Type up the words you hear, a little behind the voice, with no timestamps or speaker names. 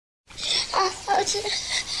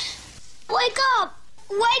Wake up!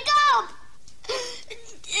 Wake up!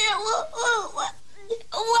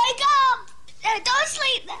 Wake up! Don't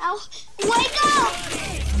sleep now. Wake up!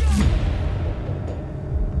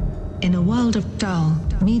 In a world of dull,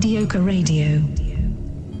 mediocre radio,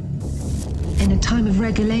 in a time of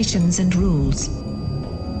regulations and rules,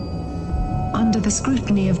 under the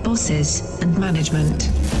scrutiny of bosses and management,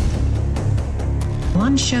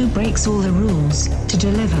 one show breaks all the rules to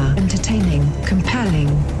deliver entertaining, compelling,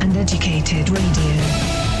 and educated radio,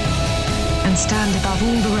 and stand above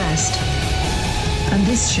all the rest. And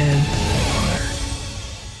this show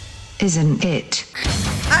isn't it.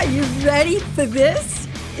 Are you ready for this?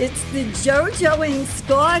 It's the JoJo and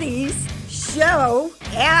Scotty's show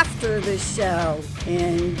after the show.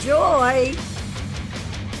 Enjoy.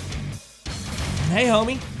 Hey,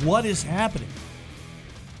 homie, what is happening?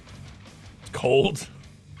 Cold.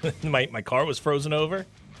 my car was frozen over.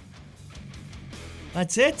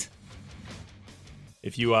 That's it?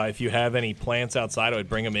 If you have any plants outside, I would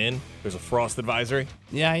bring them in. There's a frost advisory.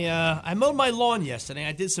 Yeah, I mowed my lawn yesterday.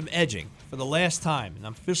 I did some edging for the last time, and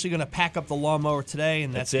I'm officially going to pack up the lawnmower today,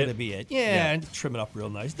 and that's going to be it. Yeah, and trim it up real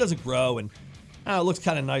nice. It doesn't grow, and it looks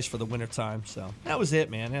kind of nice for the wintertime. So that was it,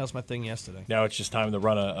 man. That was my thing yesterday. Now it's just time to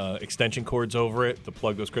run extension cords over it to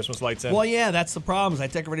plug those Christmas lights in. Well, yeah, that's the problem. Is I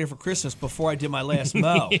decorated for Christmas before I did my last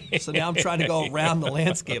mow. So now I'm trying to go around the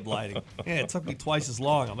landscape lighting. Yeah, it took me twice as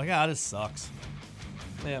long. I'm like, this sucks.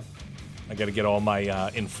 Yeah. I got to get all my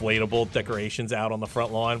inflatable decorations out on the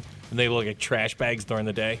front lawn, and they look like trash bags during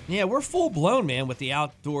the day. Yeah, we're full blown, man, with the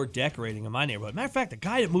outdoor decorating in my neighborhood. Matter of fact, the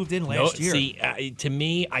guy that moved in last year. See, to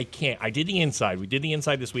me, I can't. I did the inside. We did the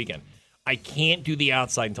inside this weekend. I can't do the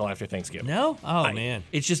outside until after Thanksgiving. No? Man.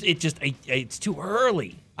 It's too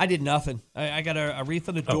early. I did nothing. I got a wreath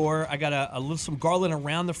on the door. I got some garland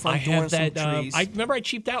around the front door and some trees. I remember I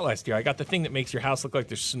cheaped out last year. I got the thing that makes your house look like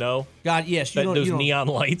there's snow. God, yes. Those neon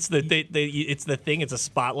lights. It's the thing. It's a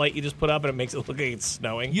spotlight you just put up, and it makes it look like it's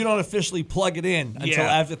snowing. You don't officially plug it in until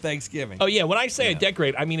after Thanksgiving. Oh, yeah. When I say I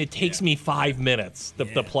decorate, I mean it takes me 5 minutes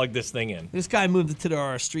to plug this thing in. This guy moved into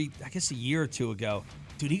our street, I guess, a year or two ago.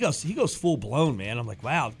 Dude, he goes full blown, man. I'm like,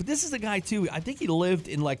 wow. But this is the guy too. I think he lived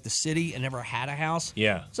in like the city and never had a house.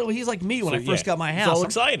 Yeah. So he's like me when I first got my house. He's all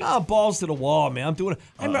excited. Balls to the wall, man. I'm doing it.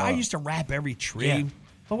 I remember I used to wrap every tree. Yeah.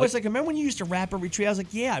 I was like, remember when you used to wrap every tree? I was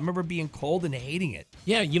like, yeah. I remember being cold and hating it.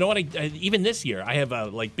 Yeah. You know what? Even this year, I have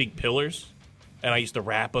like big pillars, and I used to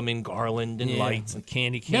wrap them in garland and lights and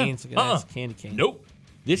candy canes. Candy canes. Nope.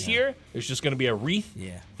 This year, there's just going to be a wreath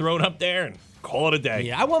thrown up there and call it a day.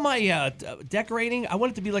 Yeah, I want my decorating. I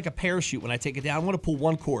want it to be like a parachute when I take it down. I want to pull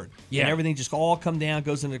one cord. Yeah. And everything just all come down,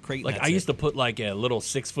 goes into the crate. Like I used to put like a little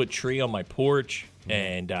 6-foot tree on my porch,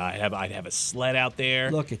 and I'd have a sled out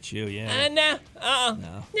there. Look at you, yeah. No. Nah,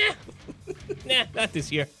 not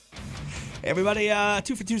this year. Hey, everybody,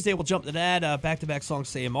 2 for Tuesday. We'll jump to that. Back-to-back songs,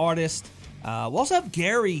 same artist. We'll also have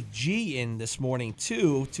Gary G in this morning,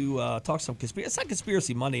 too, to talk some conspiracy. It's not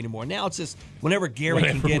Conspiracy Monday anymore. Now it's just whenever Gary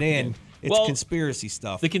can get in, it's conspiracy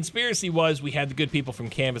stuff. The conspiracy was we had the good people from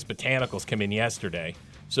Canvas Botanicals come in yesterday,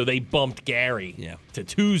 so they bumped Gary to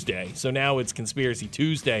Tuesday. So now it's Conspiracy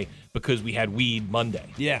Tuesday because we had Weed Monday.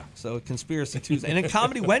 Yeah, so Conspiracy Tuesday. And then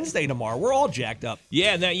Comedy Wednesday tomorrow. We're all jacked up.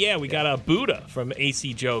 Yeah, we got Buddha from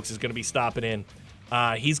AC Jokes is going to be stopping in.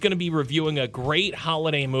 He's going to be reviewing a great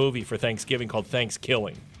holiday movie for Thanksgiving called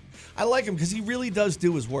Thanksgiving. I like him because he really does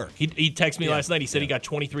do his work. He texted me last night. He said he got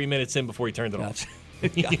 23 minutes in before he turned it off.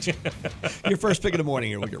 Gotcha. Your first pick of the morning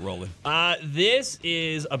here. We'll get rolling. This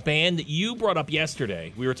is a band that you brought up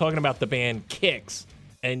yesterday. We were talking about the band Kix,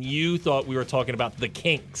 and you thought we were talking about the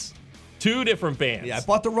Kinks. Two different bands. Yeah, I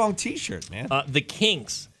bought the wrong T-shirt, man. The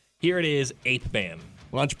Kinks. Here it is, 8th band.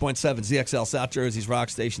 100.7 ZXL South Jersey's Rock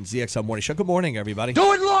Station, ZXL Morning Show. Good morning, everybody.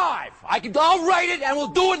 Do it live! I'll write it and we'll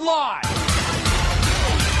do it live!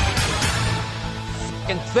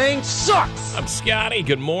 Fucking thing sucks! I'm Scotty.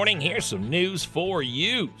 Good morning. Here's some news for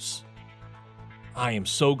yous. I am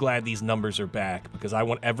so glad these numbers are back because I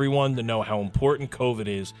want everyone to know how important COVID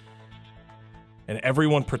is and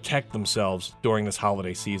everyone protect themselves during this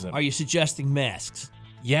holiday season. Are you suggesting masks?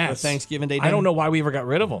 Yes. For Thanksgiving Day? I don't know why we ever got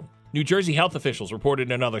rid of them. New Jersey health officials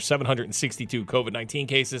reported another 762 COVID-19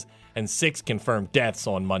 cases and 6 confirmed deaths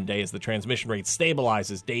on Monday as the transmission rate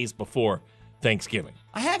stabilizes days before Thanksgiving.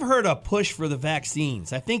 I have heard a push for the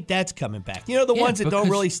vaccines. I think that's coming back. You know, the ones that don't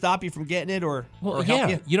really stop you from getting it or help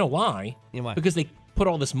you? You know why? Because they put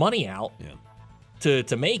all this money out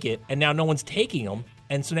to make it, and now no one's taking them.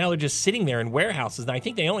 And so now they're just sitting there in warehouses. And I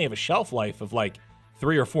think they only have a shelf life of like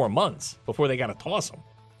 3 or 4 months before they got to toss them.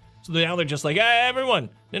 So now they're just like, hey, everyone,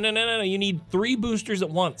 no, you need 3 boosters at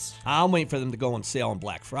once. I'm waiting for them to go on sale on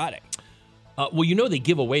Black Friday. Well, they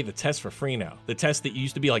give away the test for free now. The test that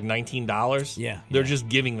used to be like $19. Yeah, They're just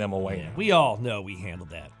giving them away now. We all know we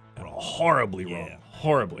handled that. Horribly wrong.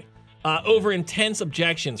 Horribly. Over intense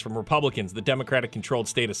objections from Republicans, the Democratic-controlled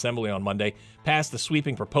state assembly on Monday passed a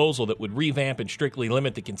sweeping proposal that would revamp and strictly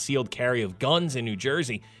limit the concealed carry of guns in New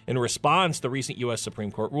Jersey in response to recent U.S.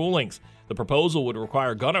 Supreme Court rulings. The proposal would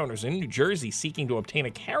require gun owners in New Jersey seeking to obtain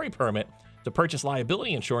a carry permit to purchase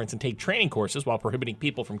liability insurance and take training courses while prohibiting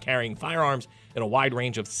people from carrying firearms in a wide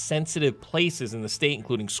range of sensitive places in the state,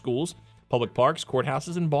 including schools, public parks,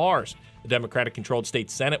 courthouses, and bars. The Democratic-controlled state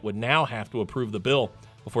Senate would now have to approve the bill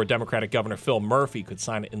before Democratic Governor Phil Murphy could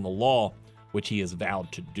sign it into law, which he has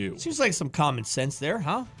vowed to do. Seems like some common sense there,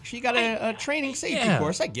 huh? She got a training safety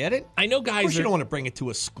course. I get it. I know guys. Of course you don't want to bring it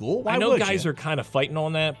to a school. Why I know would guys you? are kind of fighting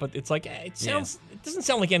on that, but it's like it doesn't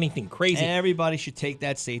sound like anything crazy. Everybody should take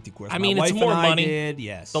that safety course. I mean, My it's wife more and I money. did,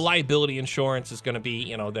 yes. The liability insurance is going to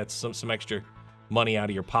be, that's some extra money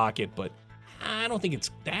out of your pocket, but I don't think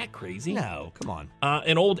it's that crazy. No, come on.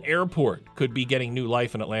 An old airport could be getting new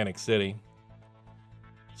life in Atlantic City.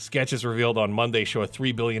 Sketches revealed on Monday show a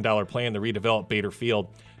 $3 billion plan to redevelop Bader Field.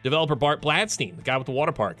 Developer Bart Bladstein, the guy with the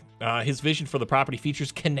water park, his vision for the property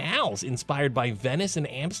features canals inspired by Venice and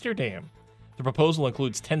Amsterdam. The proposal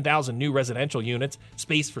includes 10,000 new residential units,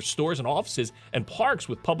 space for stores and offices, and parks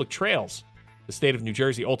with public trails. The state of New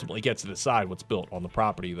Jersey ultimately gets to decide what's built on the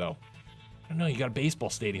property, though. I don't know, you got a baseball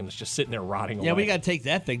stadium that's just sitting there rotting away. Yeah, we got to take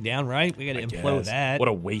that thing down, right? We got to implode that. What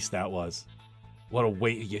a waste that was. What a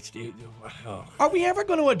waste. Are we ever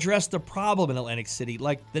going to address the problem in Atlantic City?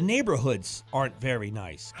 Like, the neighborhoods aren't very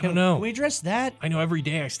nice. I don't know. Can we address that? I know every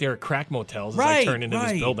day I stare at crack motels as I turn into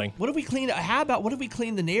this building. What if we clean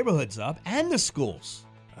the neighborhoods up and the schools?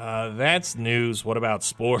 That's news. What about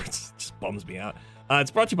sports? Just bums me out.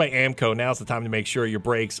 It's brought to you by AMCO. Now's the time to make sure your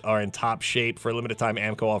brakes are in top shape. For a limited time,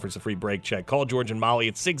 AMCO offers a free brake check. Call George and Molly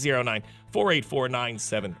at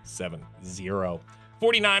 609-484-9770.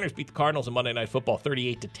 49ers beat the Cardinals in Monday Night Football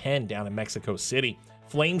 38-10 down in Mexico City.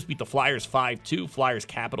 Flames beat the Flyers 5-2. Flyers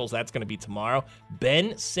Capitals, that's going to be tomorrow.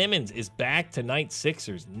 Ben Simmons is back tonight.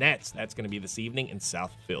 Sixers Nets, that's going to be this evening in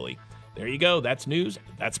South Philly. There you go. That's news.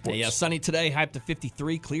 That's sports. Yeah, sunny today, high up to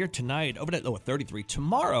 53. Clear tonight, overnight low at 33.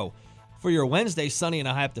 Tomorrow, for your Wednesday, sunny and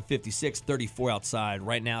a high up to 56, 34 outside.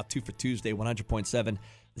 Right now, 2 for Tuesday, 100.7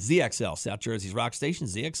 ZXL, South Jersey's rock station,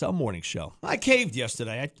 ZXL Morning Show. I caved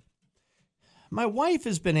yesterday. My wife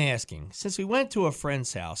has been asking, since we went to a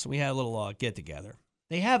friend's house and we had a little get-together,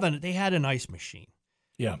 they had an ice machine.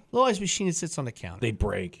 Yeah. Little ice machine that sits on the counter. They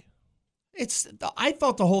break. I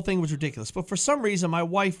thought the whole thing was ridiculous, but for some reason, my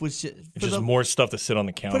wife was Just more stuff to sit on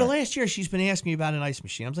the counter. For the last year, she's been asking me about an ice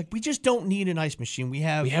machine. I was like, we just don't need an ice machine. We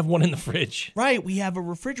have one in the fridge. Right. We have a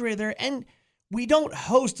refrigerator there, and we don't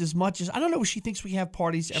host as much as, I don't know, she thinks we have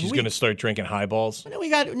parties every She's week. going to start drinking highballs. Now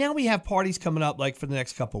we have parties coming up like for the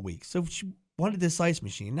next couple of weeks. So she wanted this ice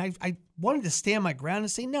machine. I wanted to stand my ground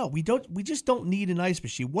and say, no, we just don't need an ice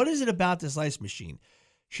machine. What is it about this ice machine?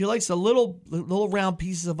 She likes the little round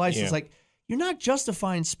pieces of ice. Yeah. It's like, you're not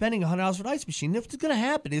justifying spending $100 for an ice machine. If it's going to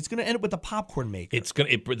happen, it's going to end up with a popcorn maker.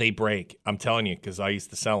 They break. I'm telling you, because I used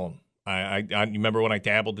to sell them. I remember when I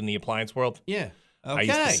dabbled in the appliance world. Yeah. Okay. I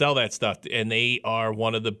used to sell that stuff, and they are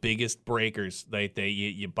one of the biggest breakers.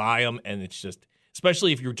 You buy them, and it's just,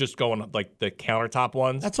 especially if you're just going like the countertop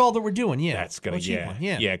ones. That's all that we're doing. Yeah. That's gonna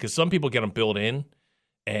Yeah. Because some people get them built in,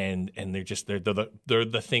 and they're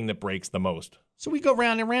the thing that breaks the most. So we go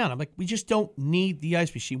round and round. I'm like, we just don't need the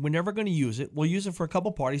ice machine. We're never going to use it. We'll use it for a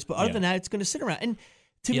couple parties, but other than that, it's going to sit around. And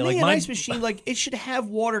to me, an ice machine, like, it should have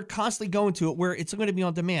water constantly going to it where it's going to be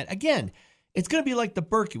on demand. Again, it's going to be like the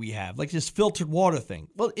Berkey we have, like this filtered water thing.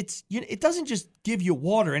 Well, it doesn't just give you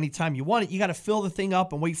water anytime you want it. You got to fill the thing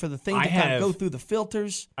up and wait for the thing to kind of go through the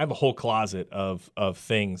filters. I have a whole closet of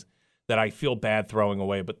things that I feel bad throwing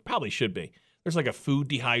away, but probably should be. There's like a food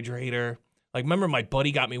dehydrator. Like, remember my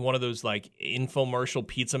buddy got me one of those, like, infomercial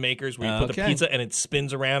pizza makers where you put the pizza and it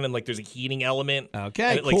spins around and, like, there's a heating element.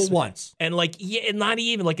 Okay, and cool once. And, like, and not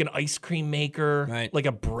even, like, an ice cream maker, like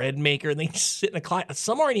a bread maker, and they just sit in a closet.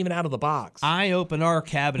 Some aren't even out of the box. I open our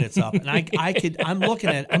cabinets up, and I'm looking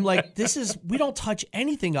at it. I'm like, we don't touch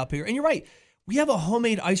anything up here. And you're right. We have a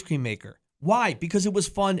homemade ice cream maker. Why? Because it was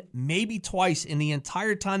fun maybe twice in the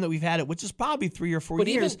entire time that we've had it, which is probably 3 or 4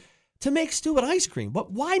 years. To make stupid ice cream.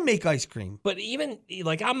 But why make ice cream? But even,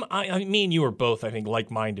 like, me and you are both, I think,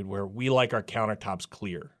 like-minded, where we like our countertops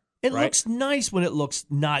clear. It looks nice when it looks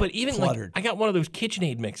not But even, cluttered. like, I got one of those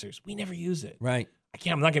KitchenAid mixers. We never use it. Right.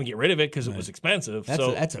 I'm not going to get rid of it because it was expensive.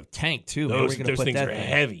 That's a tank too. Man. Where Those we gonna put things that are thing?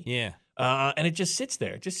 heavy. Yeah. And it just sits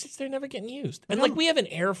there. Never getting used. And like we have an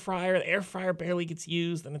air fryer. The air fryer barely gets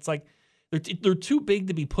used. And it's like they're too big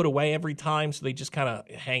to be put away every time. So they just kind of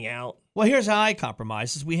hang out. Well, here's how I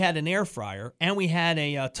compromised. Is we had an air fryer and we had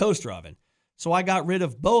a toaster oven. So I got rid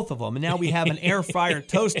of both of them, and now we have an air fryer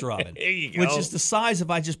toaster oven, There you go. which is the size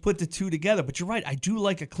if I just put the two together. But you're right, I do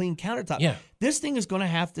like a clean countertop. Yeah. This thing is going to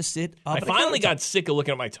have to sit up. I at a finally countertop. got sick of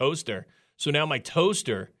looking at my toaster. So now my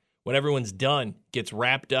toaster, when everyone's done, gets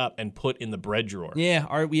wrapped up and put in the bread drawer.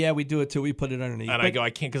 Yeah, we do it too. We put it underneath. And But- I go, I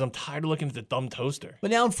can't because I'm tired of looking at the dumb toaster.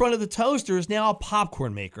 But now in front of the toaster is now a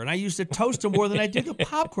popcorn maker, and I use the toaster more than I do the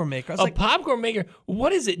popcorn maker. I was A like, popcorn maker.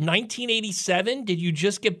 What is it, 1987? Did you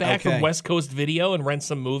just get back Okay. from West Coast Video and rent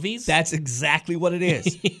some movies? that's exactly what it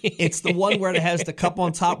is. It's the one where it has the cup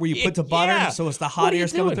on top where you put the butter, Yeah. so it's the What hot are you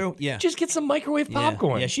air's coming doing? through. Yeah. Just get some microwave Yeah.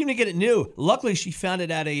 popcorn. Yeah, she didn't get it new. Luckily, she found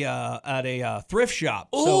it at a thrift shop.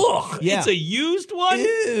 So, Ugh, yeah. it's a used one?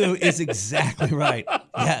 Ew, is exactly right.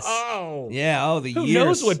 Yes. Oh. Yeah. Oh, the Who years.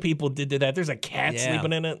 knows what people did to that? There's a cat Yeah.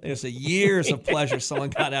 sleeping in it. There's a years of pleasure someone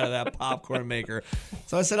got out of that popcorn maker.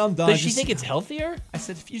 So I said, I'm done. Does she Just- think it's healthier? I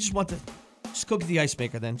said, if you just want to, just go get the ice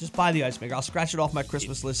maker then. Just buy the ice maker. I'll scratch it off my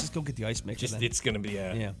Christmas list. Just go get the ice maker then. It's going to be,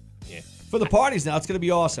 Yeah. yeah. For the parties now, it's going to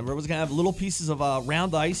be awesome. Everyone's going to have little pieces of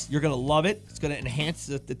round ice. You're going to love it. It's going to enhance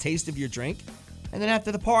the taste of your drink. And then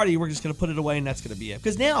after the party, we're just going to put it away, and that's going to be it.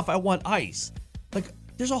 Because now if I want ice, like,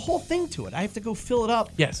 there's a whole thing to it. I have to go fill it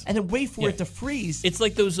up. Yes. And then wait for Yeah. it to freeze. It's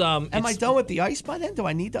like those. Am I done with the ice by then? Do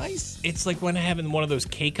I need the ice? It's like when having one of those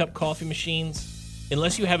K-cup coffee machines.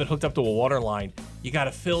 Unless you have it hooked up to a water line, you got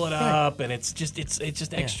to fill it up, and it's just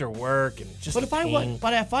extra work and just. But a if I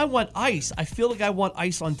pain. want ice, I feel like I want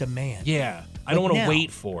ice on demand. Yeah, I don't Like want to now. wait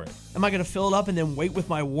for it. Am I going to fill it up and then wait with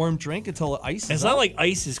my warm drink until the ice is It's up? not like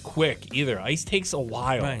ice is quick either. Ice takes a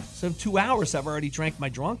while. Right. So in 2 hours, I've already drank my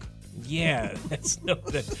drunk. Yeah,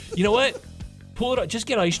 you know what? Pull it up. Just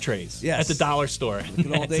get ice trays Yes. at the dollar store.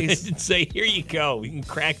 Good old days. And say, here you go. You can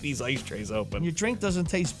crack these ice trays open. Your drink doesn't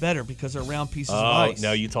taste better because they're round pieces of Oh, ice.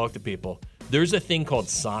 no, you talk to people. There's a thing called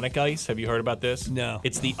Sonic Ice. Have you heard about this? No.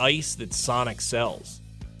 It's the ice that Sonic sells.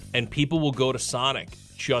 And people will go to Sonic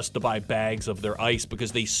just to buy bags of their ice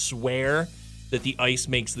because they swear that the ice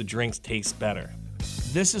makes the drinks taste better.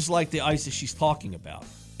 This is like the ice that she's talking about.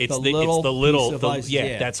 It's the the little little, piece of ice.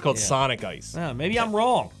 yeah, that's called yeah. Sonic Ice. Maybe I'm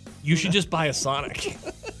wrong. You should just buy a Sonic.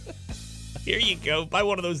 Here you go. Buy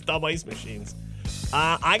one of those dumb ice machines.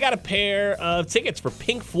 I got a pair of tickets for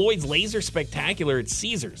Pink Floyd's Laser Spectacular at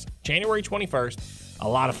Caesars, January 21st. A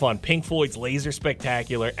lot of fun. Pink Floyd's Laser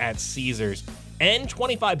Spectacular at Caesars. And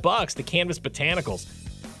 $25 to Canvas Botanicals.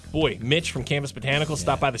 Boy, Mitch from Canvas Botanicals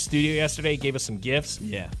stopped by the studio yesterday, gave us some gifts.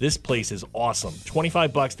 Yeah. This place is awesome.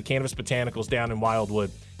 $25 to Canvas Botanicals down in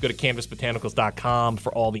Wildwood. Go to canvasbotanicals.com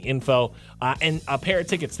for all the info. And a pair of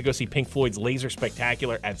tickets to go see Pink Floyd's Laser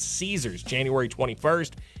Spectacular at Caesars, January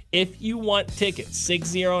 21st. If you want tickets,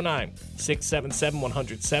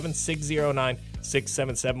 609-677-107,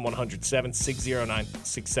 609-677-107,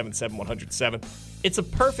 609-677-107. It's a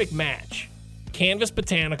perfect match. Canvas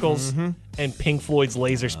Botanicals and Pink Floyd's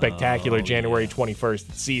Laser Spectacular, January 21st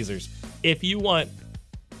at Caesars. If you want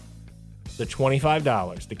the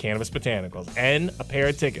 $25 to Canvas Botanicals and a pair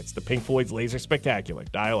of tickets to Pink Floyd's Laser Spectacular,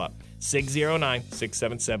 dial up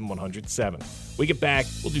 609-677-107. We get back,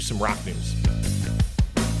 we'll do some rock news.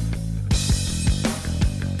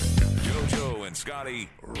 JoJo and Scotty,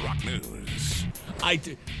 rock news.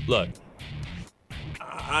 Look,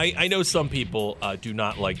 I know some people do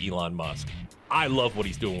not like Elon Musk. I love what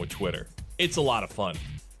he's doing with Twitter. It's a lot of fun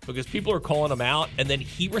because people are calling him out, and then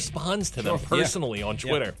he responds to them personally on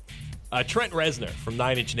Twitter. Trent Reznor from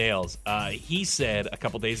Nine Inch Nails, he said a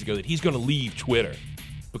couple days ago that he's going to leave Twitter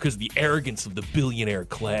because of the arrogance of the billionaire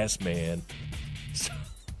class, man.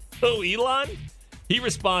 So Elon, he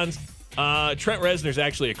responds, Trent Reznor's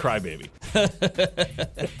actually a crybaby.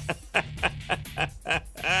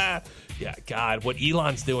 Yeah, God, what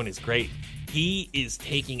Elon's doing is great. He is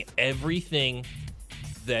taking everything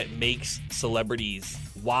that makes celebrities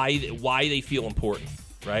why they feel important,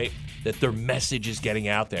 right? That their message is getting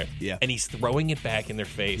out there. Yeah. And he's throwing it back in their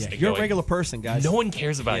face. Yeah, And you're going, a regular person, guys. no one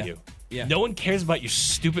cares about Yeah. you. Yeah. No one cares about your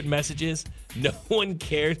stupid messages. No one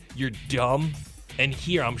cares. You're dumb. And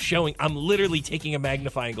here I'm literally taking a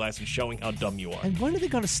magnifying glass and showing how dumb you are. And when are they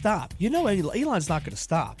going to stop? You know, Elon's not going to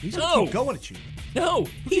stop. He's going to No. keep going at you. No,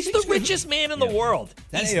 he's the richest man in the world.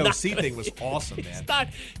 That He's AOC not- thing was awesome, man. He's not,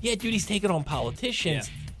 yeah, dude, he's taking on politicians.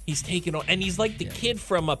 Yeah. He's taking on, and he's like the kid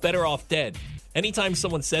from Better Off Dead. Anytime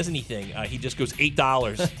someone says anything, he just goes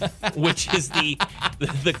 $8, which is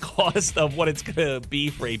the cost of what it's going to be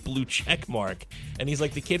for a blue check mark. And he's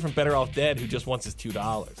like the kid from Better Off Dead who just wants his $2.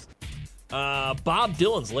 Bob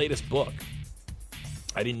Dylan's latest book.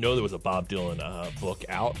 I didn't know there was a Bob Dylan book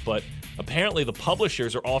out, but apparently the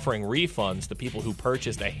publishers are offering refunds to people who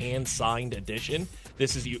purchased a hand-signed edition.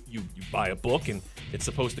 This is you buy a book, and it's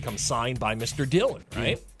supposed to come signed by Mr. Dylan,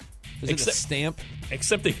 right? Is it a stamp?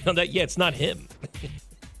 Except they found out, it's not him.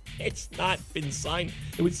 It's not been signed.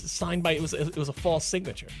 It was signed by, it was a false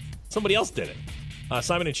signature. Somebody else did it.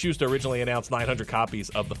 Simon & Schuster originally announced 900 copies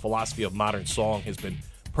of The Philosophy of Modern Song has been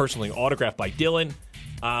personally autographed by Dylan.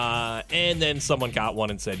 And then someone got one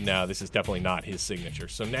and said, no, this is definitely not his signature.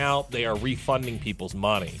 So now they are refunding people's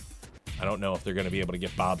money. I don't know if they're going to be able to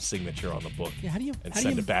get Bob's signature on the book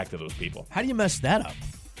send it back to those people. How do you mess that up?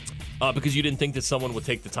 Because you didn't think that someone would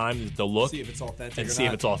take the time to look. See if it's authentic and or see not.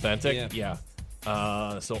 if it's authentic. Yeah.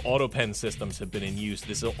 So AutoPen systems have been in use.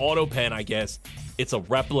 This AutoPen, I guess, it's a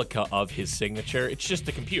replica of his signature. It's just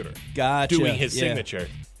a computer doing his signature.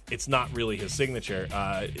 It's not really his signature.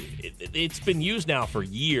 It's been used now for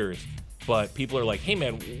years, but people are like, hey,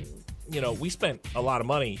 man, we spent a lot of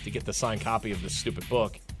money to get the signed copy of this stupid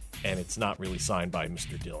book, and it's not really signed by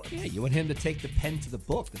Mr. Dylan. Yeah, you want him to take the pen to the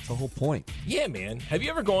book. That's the whole point. Yeah, man. Have you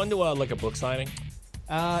ever gone to a book signing?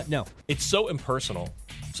 No. It's so impersonal.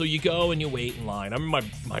 So you go and you wait in line. I remember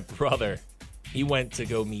my brother, he went to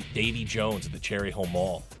go meet Davy Jones at the Cherry Hill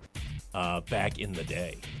Mall back in the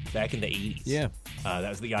day, back in the 80s. Yeah. That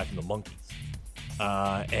was the guy from the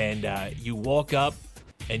Monkees. And you walk up,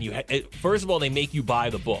 and first of all, they make you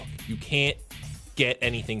buy the book. You can't get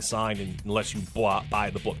anything signed unless you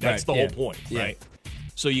buy the book. That's the whole point, right?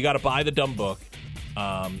 So you got to buy the dumb book.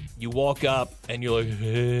 You walk up, and you're like,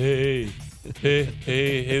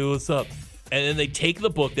 hey, what's up? And then they take the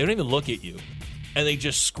book. They don't even look at you. And they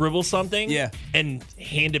just scribble something and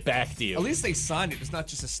hand it back to you. At least they signed it. It's not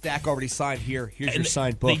just a stack already signed here. Here's your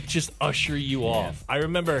signed book. They just usher you off. I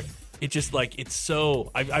remember it just it's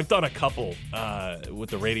so... I've done a couple with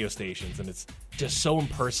the radio stations, and it's just so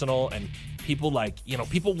impersonal. And people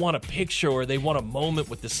people want a picture or they want a moment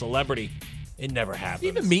with the celebrity. It never happens.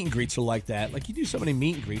 Even meet and greets are like that. Like, you do so many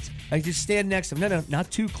meet and greets. Like, just stand next to them. No,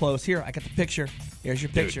 not too close. Here, I got the picture. Here's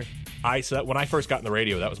your picture. Dude, when I first got in the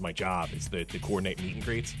radio, that was my job, is to coordinate meet and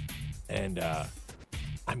greets. And,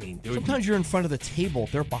 sometimes you're in front of the table.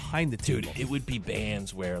 They're behind the table. Dude, it would be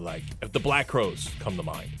bands where, the Black Crowes come to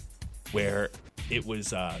mind, where it was,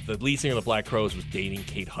 the lead singer of the Black Crowes was dating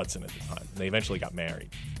Kate Hudson at the time. And they eventually got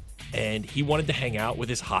married. And he wanted to hang out with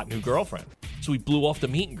his hot new girlfriend. So he blew off the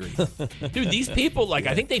meet and greet. Dude, these people,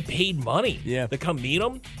 I think they paid money to come meet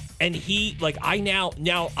him. And he,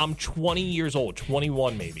 now I'm 20 years old,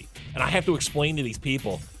 21 maybe. And I have to explain to these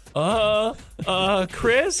people,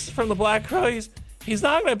 Chris from the Black Crow, he's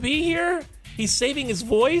not going to be here. He's saving his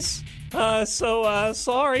voice. So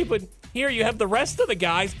sorry, but here you have the rest of the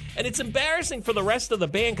guys. And it's embarrassing for the rest of the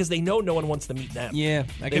band because they know no one wants to meet them. Yeah,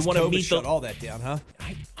 I guess COVID shut all that down, huh?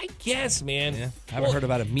 I guess, man. Yeah, I haven't heard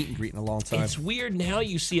about a meet and greet in a long time. It's weird now.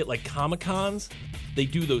 You see it Comic-Cons. They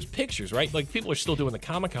do those pictures, right? People are still doing the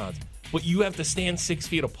Comic-Cons. But you have to stand 6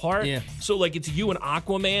 feet apart. Yeah. So, it's you and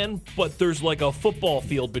Aquaman, but there's, a football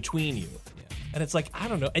field between you. Yeah. And it's I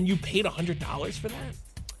don't know. And you paid $100 for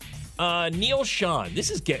that? Neil Schon. This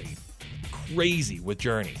is getting crazy with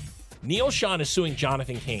Journey. Neil Schon is suing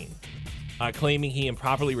Jonathan Cain, claiming he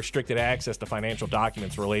improperly restricted access to financial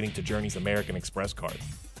documents relating to Journey's American Express card.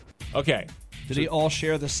 Okay. Did they all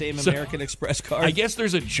share the same American Express card? I guess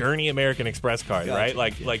there's a Journey American Express card, Gotcha.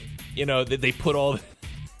 right? They put all...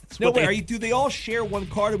 No, wait, do they all share one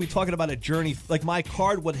card? Or are we talking about a Journey? My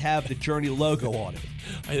card would have the Journey logo on it.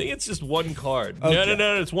 I think it's just one card. Okay.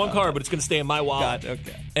 No, it's one card, but it's going to stay in my wallet. God,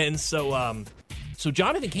 okay. And so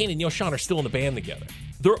Jonathan Cain and Neil Schon are still in the band together.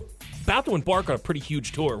 They're about to embark on a pretty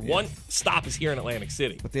huge tour. Yeah. One stop is here in Atlantic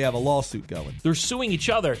City. But they have a lawsuit going. They're suing each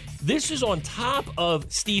other. This is on top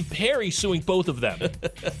of Steve Perry suing both of them.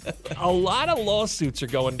 A lot of lawsuits are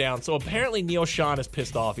going down. So apparently Neil Schon is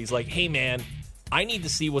pissed off. He's like, hey, man, I need to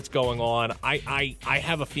see what's going on. I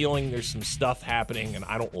have a feeling there's some stuff happening, and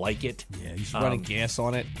I don't like it. Yeah, he's running gas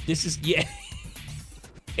on it. This is, yeah.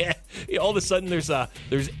 Yeah, all of a sudden there's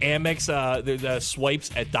Amex, there's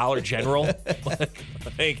swipes at Dollar General.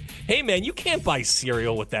 Hey man, you can't buy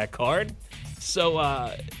cereal with that card. So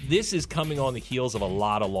this is coming on the heels of a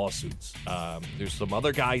lot of lawsuits. There's some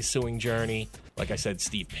other guys suing Journey. Like I said,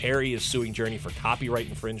 Steve Perry is suing Journey for copyright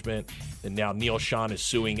infringement, and now Neil Schon is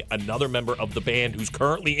suing another member of the band who's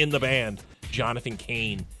currently in the band, Jonathan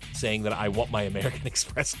Cain, saying that I want my American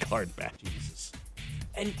Express card back. Jesus.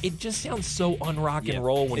 And it just sounds so unrock and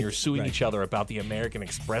roll when you're suing each other about the American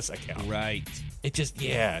Express account. Right. It's just,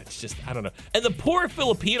 I don't know. And the poor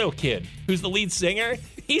Filipino kid, who's the lead singer,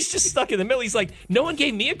 he's just stuck in the middle. He's like, no one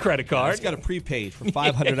gave me a credit card. He's got a prepaid for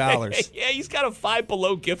 $500. Yeah, he's got a Five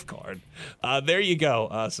Below gift card. There you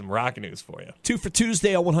go. Some rock news for you. 2 for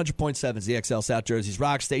Tuesday on 100.7 ZXL South Jersey's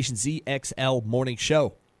Rock Station ZXL Morning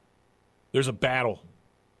Show. There's a battle.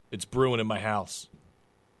 It's brewing in my house.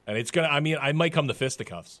 And it's going to, I might come to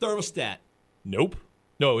fisticuffs. Thermostat. Nope.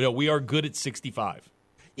 No, we are good at 65.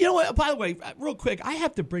 You know what? By the way, real quick, I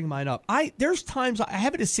have to bring mine up. There's times I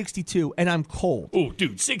have it at 62 and I'm cold. Oh,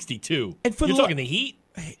 dude, 62. And for You're talking the heat?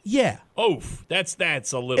 Yeah. Oh, that's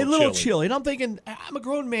a little chilly. And I'm thinking, I'm a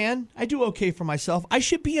grown man. I do okay for myself. I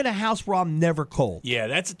should be in a house where I'm never cold.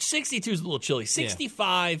 Yeah, 62 is a little chilly.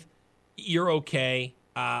 65, you're okay.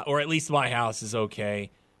 Or at least my house is okay.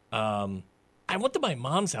 I went to my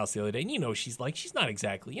mom's house the other day, and she's not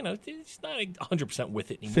exactly, she's not 100%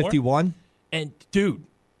 with it anymore. 51? And, dude,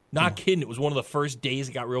 not kidding. It was one of the first days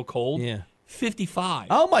it got real cold. Yeah. 55.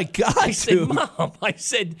 Oh, my God, I said, dude. Mom,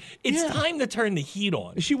 it's time to turn the heat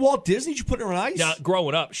on. Is she Walt Disney? Did you put her on ice? Now,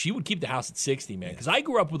 growing up, she would keep the house at 60, man, because I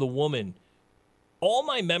grew up with a woman. All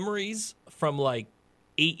my memories from,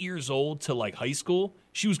 8 years old to, high school,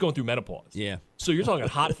 she was going through menopause. Yeah. So you're talking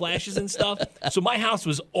hot flashes and stuff. So my house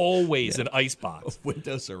was always an icebox.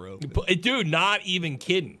 Windows are open. Dude, not even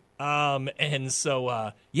kidding. And so,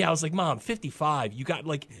 I was like, Mom, 55. You got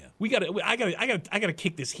I gotta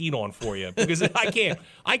kick this heat on for you because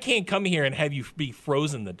I can't come here and have you be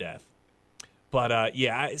frozen to death. But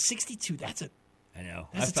 62. I know.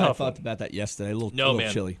 That's I tough thought about that yesterday. A little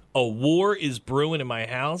man. chilly. A war is brewing in my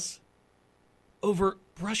house over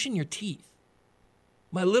brushing your teeth.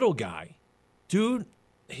 My little guy, dude,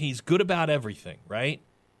 he's good about everything, right?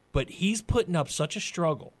 But he's putting up such a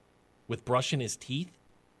struggle with brushing his teeth.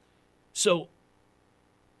 So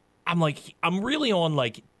I'm really on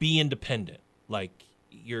be independent.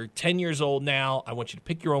 You're 10 years old now. I want you to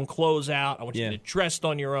pick your own clothes out. I want you to get dressed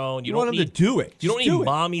on your own. You don't want him to do it. You don't Just need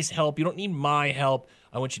mommy's help. You don't need my help.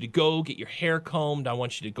 I want you to go get your hair combed. I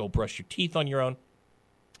want you to go brush your teeth on your own.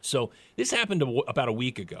 So this happened about a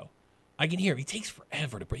week ago. I can hear him. He takes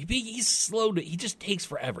forever to brush. He's slow. He just takes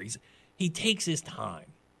forever. He takes his time.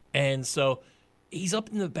 And so he's up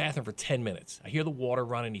in the bathroom for 10 minutes. I hear the water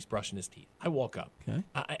running. He's brushing his teeth. I walk up. Okay.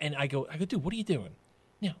 And I go, dude, what are you doing?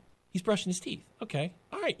 No, he's brushing his teeth. Okay.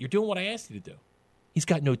 All right. You're doing what I asked you to do. He's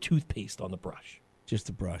got no toothpaste on the brush. Just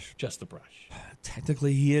the brush. Just the brush.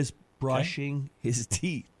 Technically, he is brushing his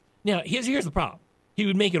teeth. Now, here's the problem. He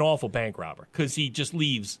would make an awful bank robber because he just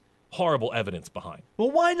leaves horrible evidence behind.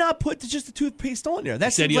 Well, why not put just the toothpaste on there? He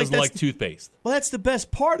said he doesn't like toothpaste. Well, that's the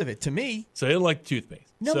best part of it to me. So he doesn't like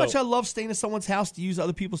toothpaste. You know how much I love staying at someone's house to use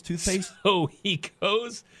other people's toothpaste? So he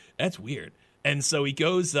goes, that's weird. And so he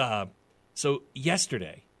goes, so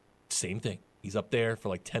yesterday, same thing. He's up there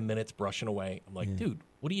for 10 minutes brushing away. I'm like, dude,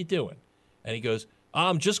 what are you doing? And he goes,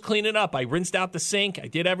 I'm just cleaning up. I rinsed out the sink. I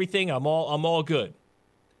did everything. I'm all good.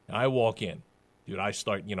 And I walk in. Dude,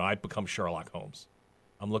 I become Sherlock Holmes.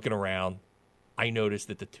 I'm looking around. I notice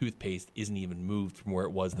that the toothpaste isn't even moved from where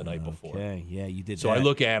it was the night before. Okay, yeah, you did so that. I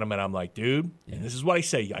look at him, and I'm like, dude, and this is what I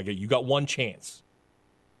say. I go, you got one chance.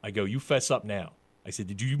 I go, you fess up now. I said,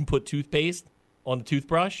 did you even put toothpaste on the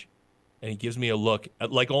toothbrush? And he gives me a look,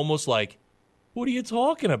 almost like, what are you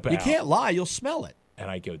talking about? You can't lie. You'll smell it. And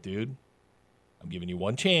I go, dude, I'm giving you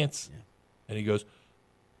one chance. Yeah. And he goes,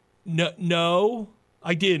 no,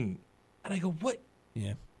 I didn't. And I go, what?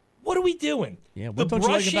 Yeah. What are we doing? Yeah, the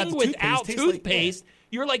brushing without toothpaste,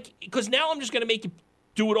 you're because now I'm just going to make you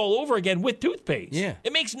do it all over again with toothpaste. Yeah.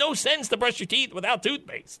 It makes no sense to brush your teeth without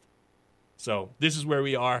toothpaste. So this is where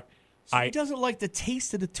we are. So he doesn't like the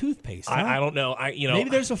taste of the toothpaste. Huh? I don't know.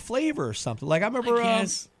 Maybe there's a flavor or something. I remember.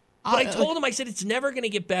 Yes. But I told him, I said, it's never going to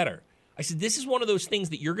get better. I said, this is one of those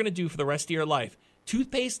things that you're going to do for the rest of your life.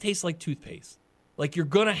 Toothpaste tastes like toothpaste. You're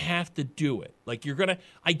going to have to do it. I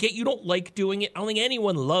get you don't like doing it. I don't think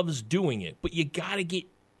anyone loves doing it, but you got to get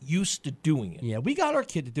used to doing it. Yeah, we got our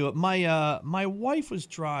kid to do it. My wife was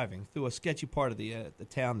driving through a sketchy part of the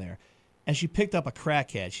town there, and she picked up a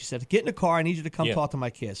crackhead. She said, get in the car. I need you to come talk to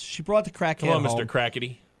my kids. She brought the crackhead home. Come on, Mr.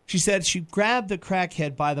 Crackety. She said she grabbed the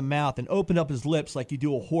crackhead by the mouth and opened up his lips like you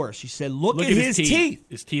do a horse. She said, look at his teeth.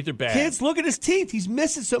 His teeth are bad. Kids, look at his teeth. He's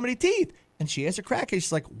missing so many teeth. And she asked the crackhead,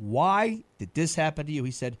 she's like, why did this happen to you? He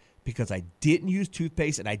said, because I didn't use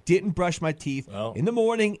toothpaste and I didn't brush my teeth in the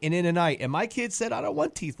morning and in the night. And my kid said, I don't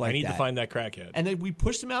want teeth like that. I need to find that crackhead. And then we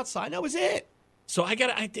pushed him outside, and that was it. So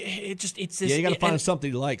it's this. Yeah, you got to find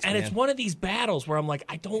something he likes, and man. it's one of these battles where I'm like,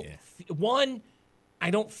 I don't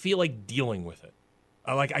feel like dealing with it.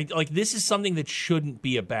 Like this is something that shouldn't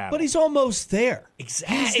be a battle. But he's almost there. He's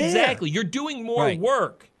there. Exactly. You're doing more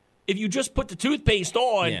work. If you just put the toothpaste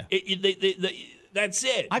on, that's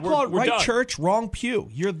it. I call it We're right done. church, wrong pew.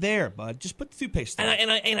 You're there, bud. Just put the toothpaste on.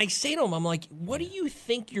 And I say to him, I'm like, what do you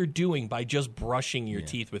think you're doing by just brushing your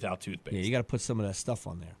teeth without toothpaste? Yeah, you got to put some of that stuff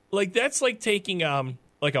on there. Like that's like taking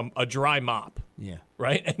like a dry mop, Yeah.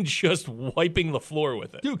 right, and just wiping the floor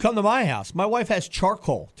with it. Dude, come to my house. My wife has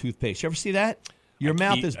charcoal toothpaste. You ever see that? Your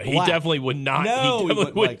mouth is black. He definitely would not. No, he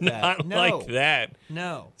definitely would not No. like that.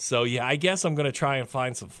 No. So yeah, I guess I'm gonna try and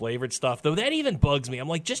find some flavored stuff. Though that even bugs me. I'm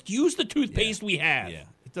like, just use the toothpaste we have. Yeah.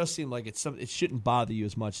 It does seem like it shouldn't bother you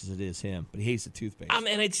as much as it is him, but he hates the toothpaste.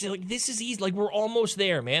 And it's like this is easy. Like we're almost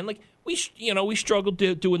there, man. Like we struggled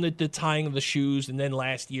doing the tying of the shoes, and then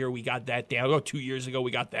last year we got that down. 2 years ago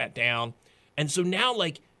we got that down, and so now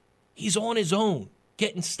like he's on his own,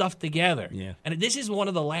 getting stuff together. Yeah. And this is one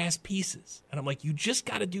of the last pieces. And I'm like, you just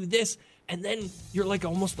got to do this, and then you're like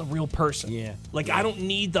almost a real person. Yeah. Like I don't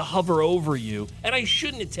need to hover over you, and I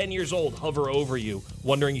shouldn't at 10 years old hover over you,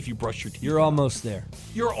 wondering if you brush your teeth. You're almost there.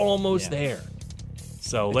 You're almost there.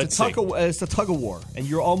 So let's see. It's a tug of war, and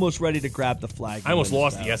you're almost ready to grab the flag. I almost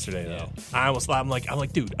lost it yesterday, though. I'm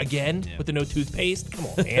like, dude, again with the no toothpaste. Come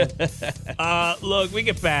on, man. Look, we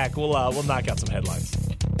get back. We'll knock out some headlines.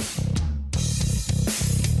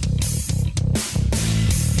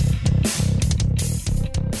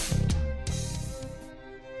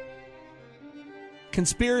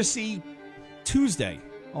 Conspiracy Tuesday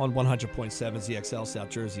on 100.7 ZXL, South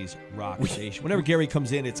Jersey's rock station. Whenever Gary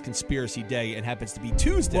comes in, it's Conspiracy Day and happens to be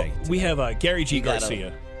Tuesday. We have Gary G.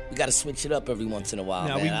 Garcia. We got to switch it up every once in a while,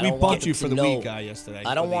 Now, man. we bumped you for the week guy yesterday.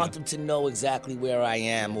 I don't want them to know exactly where I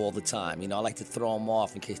am all the time. You know, I like to throw them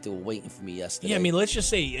off in case they were waiting for me yesterday. Yeah, I mean, let's just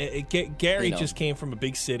say Gary You know. just came from a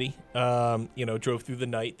big city. Drove through the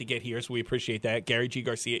night to get here, so we appreciate that. Gary G.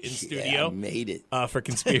 Garcia in studio. I made it. For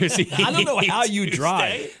Conspiracy. I don't know how you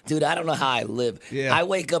drive. Dude, I don't know how I live. Yeah. I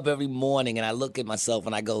wake up every morning and I look at myself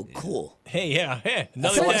and I go, cool. Hey, That's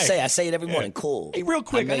another what I day. say. I say it every morning, cool. Hey, real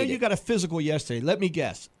quick, I know made you it. got a physical yesterday. Let me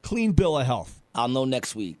guess. Clean bill of health. I'll know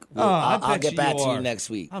next week. I I'll get back to you next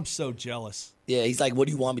week. I'm so jealous. Yeah, he's like, what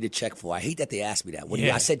do you want me to check for? I hate that they asked me that.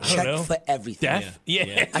 I said I don't check know. for everything. Death?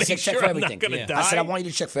 Yeah. I said Make check sure for I'm not everything. gonna die. I said I want you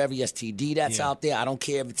to check for every STD that's out there. I don't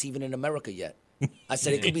care if it's even in America yet. I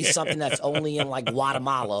said it could be something that's only in like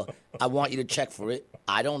Guatemala. I want you to check for it.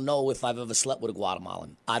 I don't know if I've ever slept with a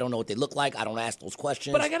Guatemalan. I don't know what they look like. I don't ask those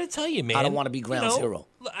questions. But I got to tell you, man. I don't want to be ground zero.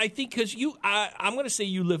 I think because I'm going to say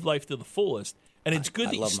you live life to the fullest. And it's good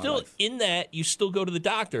that you love my still, life. in that, you still go to the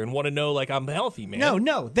doctor and want to know, like, I'm healthy, man.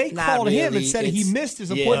 No. They Not called him and really. said he It's- missed his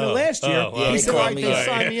yeah. appointment last year. Oh, wow. He They said, all called right, me. they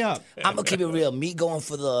signed me up. I'm going to keep it real. Me going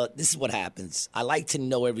for this is what happens. I like to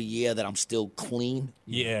know every year that I'm still clean.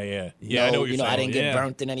 Yeah. No, I know what you're saying. I didn't get Yeah.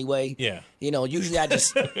 burnt in any way. Yeah. Usually I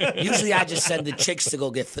just send the chicks to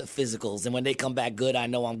go get physicals, and when they come back good, I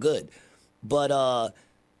know I'm good. But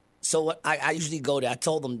so what I usually go there. I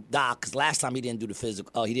told them, Doc, because last time he didn't do the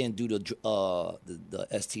physical. He didn't do the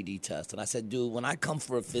STD test, and I said, dude, when I come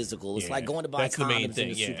for a physical, it's Yeah, like going to buy that's the main condoms thing,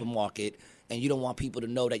 in the yeah. supermarket. And you don't want people to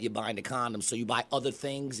know that you're buying the condoms, so you buy other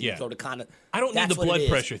things and Yeah. you throw the condom. I don't need That's the what it blood is.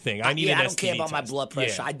 pressure thing. I need an I don't care STD about my test. blood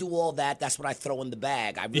pressure. Yeah. I do all that. That's what I throw in the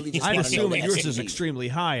bag. I really just I'm want to know assuming the yours is STD. extremely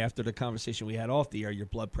high after the conversation we had off the air. Your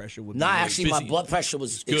blood pressure would be No, really actually, my busy. blood pressure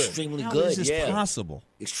was good. extremely How good. is this yeah, possible?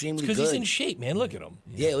 extremely Because good. he's in shape, man. Look at him.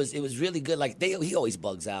 Yeah, it was really good. Like he always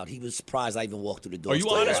bugs out. He was surprised I even walked through the door. Are you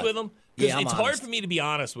honest with him? Because Yeah, I'm it's hard honest. for me to be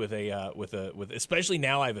honest with especially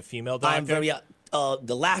now I have a female doctor. I'm very.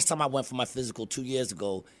 The last time I went for my physical 2 years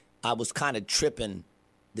ago, I was kind of tripping.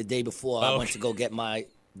 The day before I went to go get my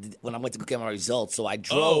results, so I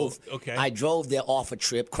drove. Oh, okay. I drove there off a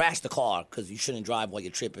trip, crashed the car because you shouldn't drive while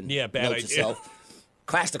you're tripping. Yeah, bad Note idea. yourself.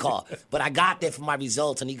 Crashed the car, but I got there for my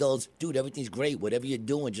results, and he goes, "Dude, everything's great. Whatever you're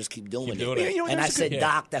doing, just keep doing doing it." it. You know, And I there's a said, good-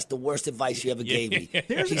 "Doc, that's the worst advice you ever gave me."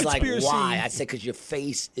 There's a He's like, conspiracy. "Why?" I said, "Because your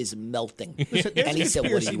face is melting." Listen, there's And a he said, "What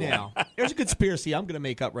do conspiracy you now. want?" There's a conspiracy I'm going to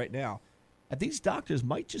make up right now. These doctors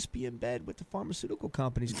might just be in bed with the pharmaceutical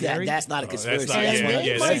companies, Gary. That's not a conspiracy. not- That's yeah, what I they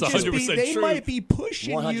yeah, just might that's said. just be, 100% they true. might be pushing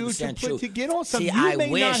you 100% true. to get on something See, you I may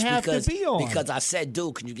wish not have because, to be on. because I said,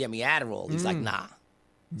 dude, can you get me Adderall? He's like, nah.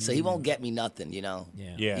 So he won't get me nothing, you know?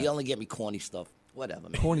 Yeah. He only get me corny stuff. Whatever,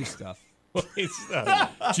 man. Corny stuff.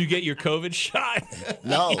 Did you get your COVID shot?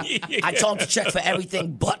 No. I told him to check for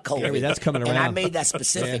everything but COVID. Gary, that's coming And I around. made that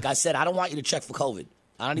specific. I said, I don't want you to check for COVID.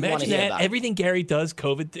 I don't even want to Imagine hear that. about it. Everything Gary does, the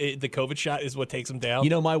COVID shot is what takes him down.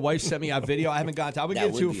 You know, my wife sent me a video. I haven't got to. I would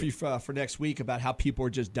That get to would it be for next week about how people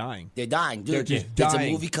are just dying. They're dying, dude. They're just There's dying.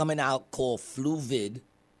 a movie coming out called Fluvid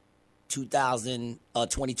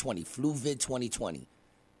 2020. Fluvid 2020.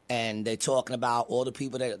 And they're talking about all the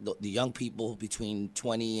people the young people between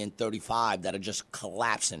 20 and 35 that are just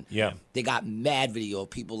collapsing. Yeah. They got mad video of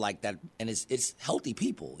people like that, and it's healthy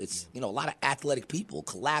people. It's a lot of athletic people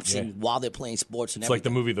collapsing while they're playing sports and It's everything. like the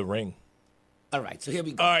movie The Ring. All right, so here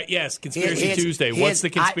we go. All right, yes, Conspiracy Tuesday. What's the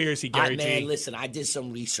conspiracy, Gary G? Man, listen, I did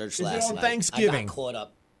some research it last on night. Thanksgiving? I got caught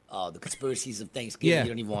up. The conspiracies of Thanksgiving. Yeah. You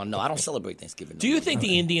don't even want to know. I don't celebrate Thanksgiving. Do you think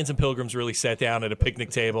the Indians and Pilgrims really sat down at a picnic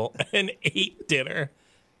table and ate dinner?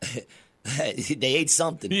 they ate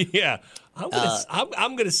something? Yeah.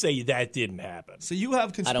 I'm gonna say that didn't happen. So you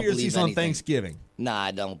have believe conspiracies on anything. Thanksgiving. Nah,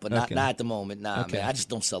 I don't. But Okay. not at the moment. Nah, Okay. man. I just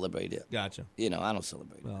don't celebrate it. Gotcha. I don't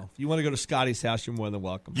celebrate it. Well, if you want to go to Scotty's house, you're more than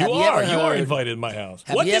welcome. You Have you are. ever You are heard- invited to my house.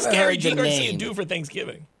 Have What you does ever Gary heard G. the Garcia name? do for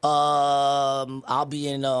Thanksgiving? I'll be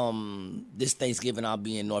in this Thanksgiving. I'll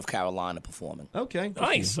be in North Carolina performing. Okay. good for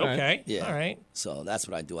Nice. you. All right. Okay. Yeah. All right. So that's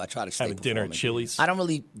what I do. I try to stay Having dinner at performing. Chili's. I don't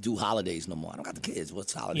really do holidays no more. I don't got the kids.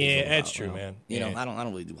 What's holidays? Yeah, all that's about? true, man. You know, Yeah. I don't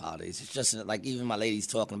really do holidays. It's just like even my lady's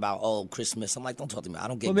talking about Christmas. I'm like, don't talk to me. I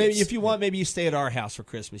don't get. Well, maybe gifts. if you want, maybe you stay at our house for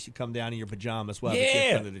Christmas. You come down in your pajamas. We'll have a Yeah.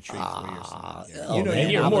 gift under the tree for you or something. Yeah. Oh, You know, man,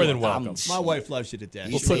 you're I'm- more than I'm- welcome. My wife loves you to death.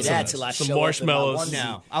 You She say puts that some- till I some show marshmallows. Up in my onesie.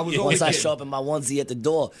 No, I was Yeah. only Once I kidding. show up in my onesie at the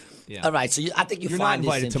door. Yeah. All right, so I think You're not find this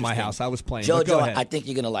invited to my interesting. house. I was playing, but JoJo, go ahead. I think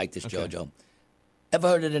you're gonna like this, JoJo. Ever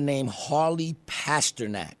heard of the name Harley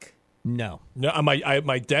Pasternak? No. No,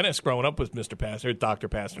 my dentist growing up was Mr. Pastor, Dr.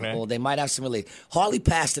 Pasternak. Well, they might have some relate. Harley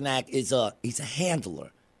Pasternak he's a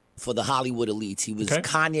handler for the Hollywood elites. He was Okay.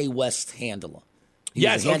 Kanye West's handler. He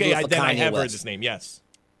Yes. was a handler Okay. for Then I Kanye have heard West. this name. Yes.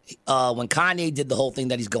 When Kanye did the whole thing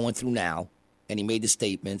that he's going through now, and he made the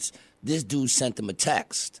statements, this dude sent him a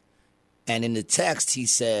text. And in the text, he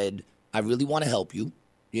said, I really want to help you.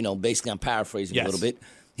 Basically, I'm paraphrasing Yes. a little bit.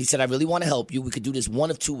 He said, I really want to help you. We could do this one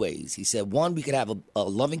of two ways. He said, one, we could have a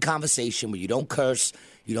loving conversation where you don't curse,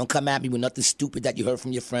 you don't come at me with nothing stupid that you heard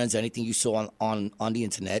from your friends or anything you saw on the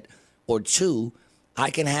internet. Or two, I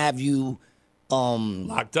can have you,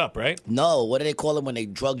 Locked up, right? no, what do they call it when they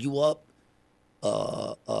drug you up?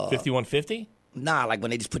 5150? Nah, like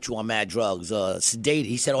when they just put you on mad drugs, sedated.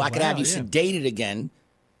 He said, I could have you yeah. sedated again.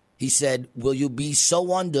 He said, will you be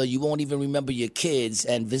so under you won't even remember your kids,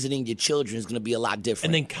 and visiting your children is going to be a lot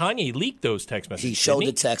different. And then Kanye leaked those text messages. he showed the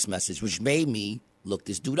didn't text message, which made me look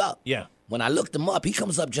this dude up. Yeah. When I looked him up, he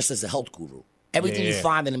comes up just as a health guru. Everything you Yeah.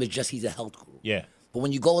 find in him is just he's a health guru. Yeah. But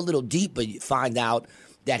when you go a little deeper, you find out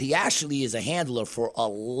that he actually is a handler for a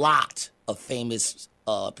lot of famous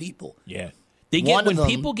people. Yeah. They get One of when them-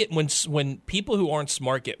 people get when people who aren't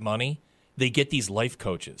smart get money, they get these life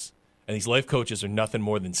coaches. And these life coaches are nothing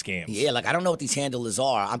more than scams. Yeah, like I don't know what these handlers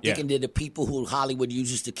are. I'm Yeah. thinking they're the people who Hollywood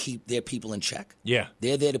uses to keep their people in check. Yeah.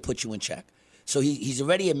 They're there to put you in check. So he's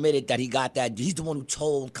already admitted that he got that. He's the one who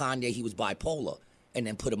told Kanye he was bipolar and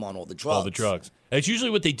then put him on all the drugs. All the drugs. That's usually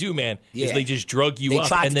what they do, man. Is Yeah. they just drug you They up,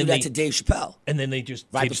 tried and to then do that they to Dave Chappelle. and then they just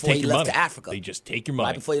Right they just before take he your left money. to Africa. They just take your money.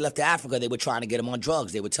 Right before he left to Africa, they were trying to get him on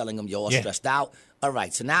drugs. They were telling him, you're all Yeah. stressed out. All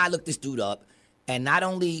right, so now I looked this dude up, and not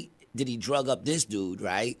only did he drug up this dude,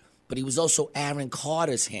 right, but he was also Aaron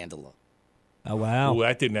Carter's handler, Oh, wow. Ooh,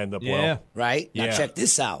 that didn't end up Yeah. well. right? Now Yeah. check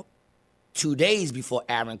this out. 2 days before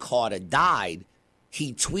Aaron Carter died,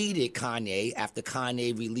 he tweeted Kanye after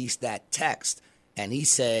Kanye released that text, and he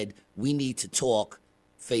said, we need to talk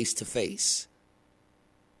face to face.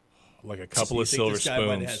 Like a couple You of think silver this guy might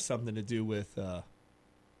have had spoons. something to do with.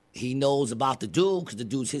 He knows about the dude because the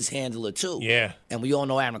dude's his handler too. Yeah. And we all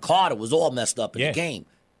know Aaron Carter was all messed up in Yeah. the game.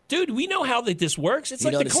 Dude, we know how this works. It's You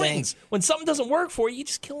like know the the saying? Clintons. When something doesn't work for you, you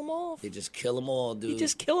just kill them off. They just kill them all, dude. You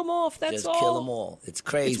just kill them off. That's Just all. kill them all. It's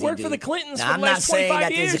crazy. It's worked for dude. the Clintons Now, for I'm the not last saying 25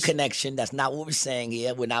 that there's years. a connection. That's not what we're saying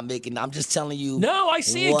here. We're not making. I'm just telling you. No, I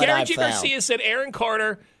see it. what Gary I G. found. Garcia said Aaron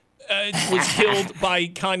Carter was killed by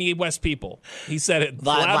Kanye West people. He said it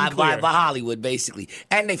By, loud by, and clear. by Hollywood, basically.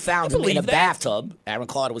 And they found him in a believe that. bathtub. Aaron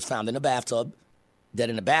Carter was found in a bathtub, dead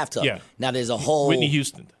in a bathtub. Yeah. Now there's a whole Whitney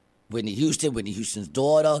Houston. Whitney Houston's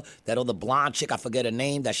daughter, that other blonde chick, I forget her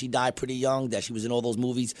name, that she died pretty young, that she was in all those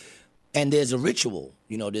movies. And there's a ritual,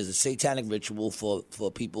 there's a satanic ritual for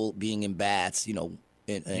people being in baths, and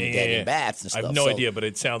dead in baths and I stuff. have no So, idea, but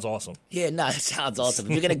it sounds awesome. Yeah, no, it sounds awesome.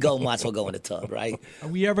 If you're going to go, might as well go in the tub, right? Are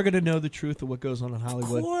we ever going to know the truth of what goes on in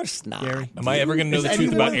Hollywood? Of course not. Gary? Am I ever going to know Is the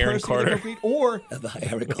truth anyone about Aaron personally gonna Carter? read- Or About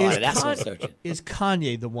Aaron Carter, that's what I'm searching. is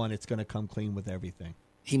Kanye the one that's going to come clean with everything?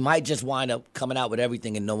 He might just wind up coming out with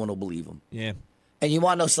everything and no one will believe him. Yeah. And you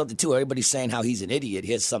want to know something, too? Everybody's saying how he's an idiot.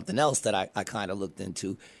 Here's something else that I kind of looked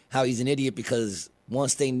into. How he's an idiot because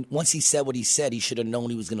once he said what he said, he should have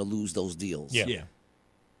known he was going to lose those deals. Yeah.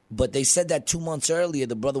 But they said that 2 months earlier,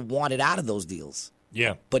 the brother wanted out of those deals.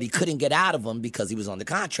 Yeah. But he couldn't get out of them because he was on the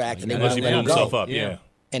contract and they Unless wouldn't he let blew him himself go. up. Yeah.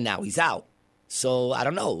 and now he's out. So I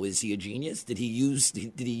don't know. Is he a genius? Did he use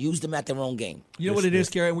them at their own game? You know what it is,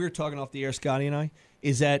 Gary? And we were talking off the air, Scotty and I,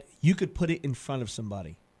 is that you could put it in front of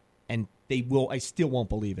somebody, and I still won't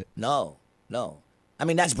believe it. No. I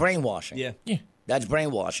mean, that's brainwashing. Yeah. That's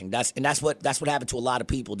brainwashing. That's what happened to a lot of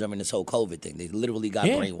people during this whole COVID thing. They literally got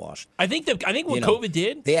brainwashed. I think what COVID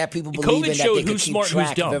did. They had people believing that they could who's keep smart, track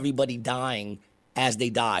who's dumb. of everybody dying as they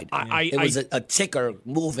died. It was a ticker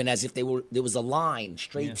moving as if there was a line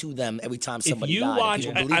straight to them every time somebody died. If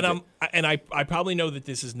you watch, I probably know that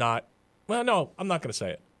this is not. Well, no, I'm not going to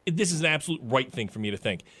say it. This is an absolute right thing for me to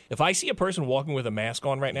think. If I see a person walking with a mask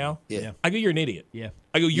on right now, I go, "You're an idiot." Yeah.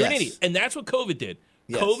 I go, "You're an idiot," and that's what COVID did.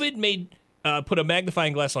 Yes. COVID made put a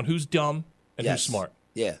magnifying glass on who's dumb and who's smart.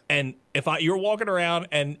 Yeah. And if you're walking around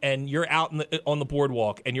and you're out on the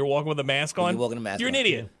boardwalk and you're walking with a mask on, you're an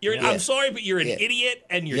idiot. I'm sorry, but you're an idiot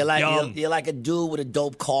and you're dumb. You're like a dude with a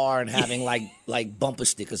dope car and having like bumper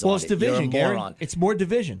stickers on it. Well, it's division, You're a moron. Gary. It's more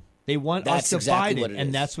division. They want us divided,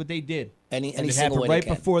 and that's what they did. Any it single happened way right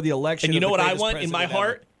before the election. And you know of what the I greatest want in my president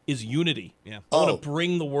heart ever. is unity. Yeah. I want to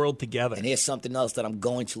bring the world together. And here's something else that I'm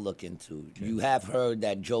going to look into. Okay. You have heard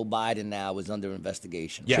that Joe Biden now is under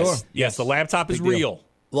investigation. Yes. Sure. Yes, the laptop is Big deal. real.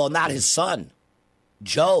 Well, not his son.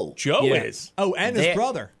 Joe. Joe is. Oh, and his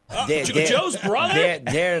brother. Joe's brother?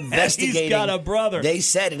 They're investigating. He's got a brother. They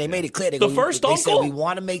said, and they made it clear. They first they said, uncle? we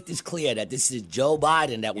want to make this clear that this is Joe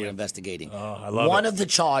Biden that we're investigating. Oh, I love One it. of the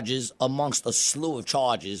charges, amongst a slew of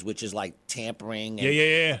charges, which is like tampering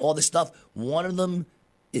and all this stuff, one of them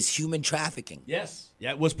is human trafficking. Yes.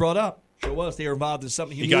 Yeah, it was brought up. Sure was. They were involved in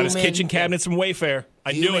something. He got his kitchen cabinets from Wayfair.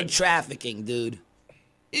 I knew Human it. trafficking, dude.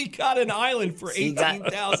 He got an island for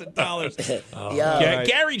 $18,000.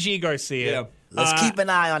 Gary G. Garcia. Yeah. Let's keep an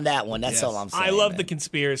eye on that one. That's all I'm saying. I love man. the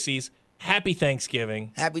conspiracies. Happy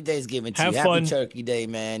Thanksgiving. Happy Thanksgiving to Have you. fun. Happy Turkey Day,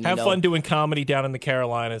 man. Have fun doing comedy down in the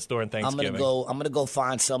Carolinas during I'm Thanksgiving. gonna go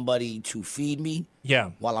find somebody to feed me.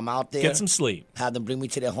 Yeah. While I'm out there, Get some sleep. Have them bring me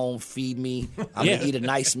to their home, feed me. I'm gonna eat a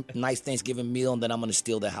nice Thanksgiving meal, and then I'm gonna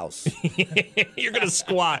steal their house. You're gonna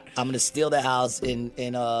squat. I'm gonna steal their house in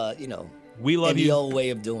We love the you. old way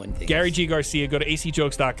of doing things. Gary G. Garcia. Go to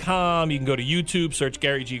acjokes.com. You can go to YouTube, search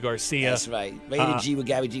Gary G. Garcia. That's right. Rated G with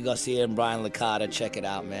Gary G. Garcia and Brian Licata. Check it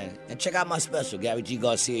out, man. And check out my special, Gary G.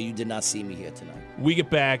 Garcia. You did not see me here tonight. We get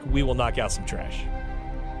back. We will knock out some trash.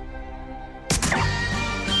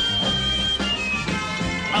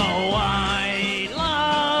 Oh, I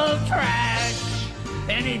love trash.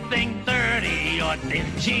 Anything dirty or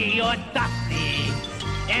dingy or dusty.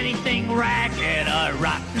 Anything ragged or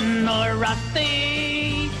rotten or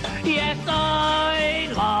rusty. Yes, I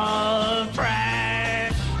love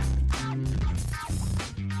trash.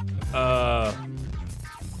 I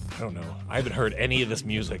don't know. I haven't heard any of this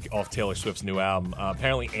music off Taylor Swift's new album.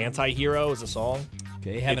 Apparently, Anti-Hero is a song.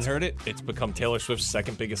 Okay, haven't heard it. It's become Taylor Swift's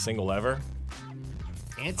second biggest single ever.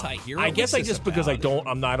 Anti-Hero? I guess What's this because I about?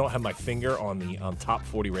 don't have my finger on the top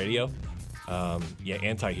 40 radio.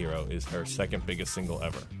 Anti-Hero is her second biggest single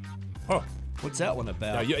ever. Huh. What's that one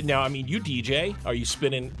about? You DJ. Are you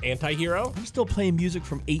spinning Anti-Hero? I'm still playing music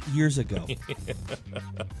from 8 years ago.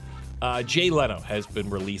 Jay Leno has been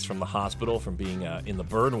released from the hospital from being in the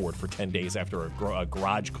burn ward for 10 days after a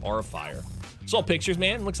garage car fire. Saw pictures,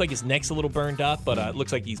 man. Looks like his neck's a little burned up, but it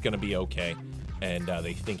looks like he's going to be okay. And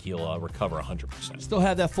they think he'll recover 100%. Still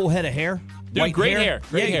have that full head of hair? Dude, White great hair.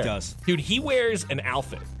 Great yeah, hair. he does. Dude, he wears an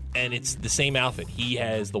outfit, and it's the same outfit. He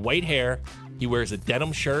has the white hair. He wears a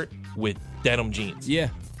denim shirt with denim jeans. Yeah.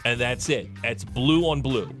 And that's it. That's blue on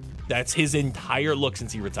blue. That's his entire look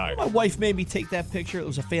since he retired. My wife made me take that picture. It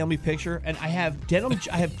was a family picture, and I have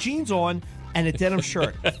jeans on and a denim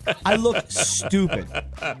shirt. I look stupid.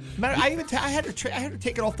 I had to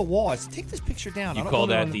take it off the wall. I said, take this picture down. You call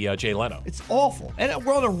that the Jay Leno. It's awful. And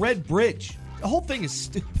we're on a red bridge. The whole thing is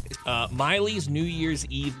stupid. Miley's New Year's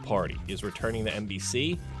Eve party is returning to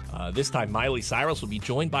NBC. This time, Miley Cyrus will be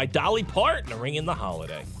joined by Dolly Parton to ring in the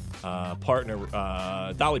holiday.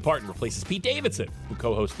 Dolly Parton replaces Pete Davidson, who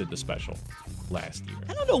co-hosted the special last year.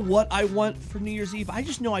 I don't know what I want for New Year's Eve. I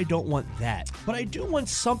just know I don't want that. But I do want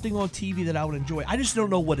something on TV that I would enjoy. I just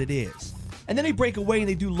don't know what it is. And then they break away and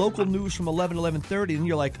they do local news from 11 to 11:30, and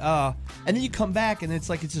you're like, and then you come back and it's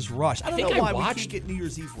like it's just rushed. I don't know why we can't get New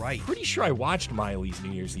Year's Eve right. Pretty sure I watched Miley's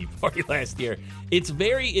New Year's Eve party last year. New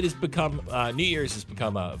Year's has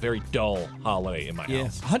become a very dull holiday in my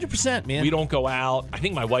house. 100%, man. We don't go out. I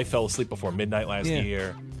think my wife fell asleep before midnight last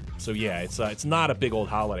year. So yeah, it's not a big old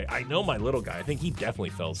holiday. I know my little guy. I think he definitely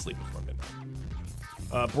fell asleep before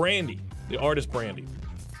midnight. Brandy, the artist Brandy,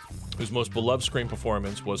 whose most beloved screen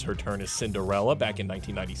performance was her turn as Cinderella back in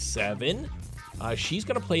 1997. She's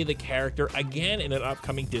going to play the character again in an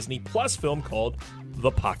upcoming Disney Plus film called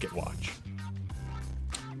The Pocket Watch.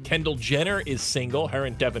 Kendall Jenner is single. Her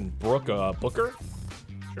and Devin Booker,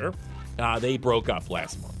 sure, they broke up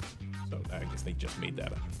last month. So I guess they just made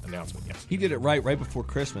that announcement yesterday. He did it right before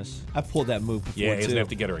Christmas. I pulled that move before, Yeah, he doesn't too. have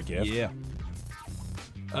to get her a gift. Yeah.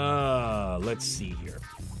 Let's see here.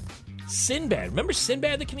 Sinbad. Remember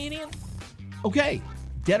Sinbad the comedian? Okay.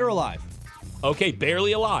 Dead or alive? Okay,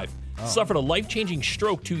 barely alive. Suffered a life-changing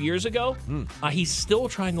stroke 2 years ago. He's still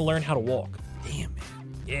trying to learn how to walk. Damn, man.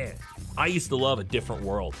 Yeah. I used to love A Different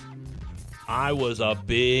World. I was a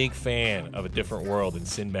big fan of A Different World, and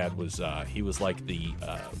Sinbad was he was like the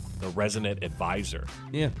resident advisor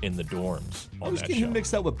in the dorms I on was that getting show. him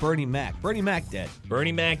mixed up with Bernie Mac. Bernie Mac dead.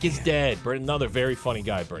 Bernie Mac is dead. Another very funny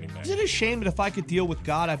guy, Bernie Mac. Is it a shame that if I could deal with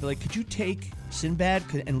God, I'd be like, could you take Sinbad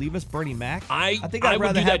and leave us Bernie Mac? I think I'd would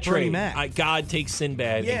rather do have that Bernie trade. Mac. God takes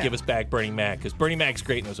Sinbad Yeah. and give us back Bernie Mac, because Bernie Mac's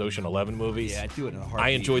great in those Ocean 11 movies. Yeah, I'd do it in a heartbeat. I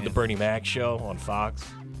enjoyed man. the Bernie Mac show on Fox.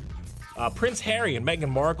 Prince Harry and Meghan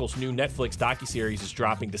Markle's new Netflix docuseries is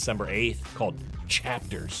dropping December 8th called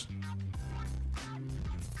Chapters.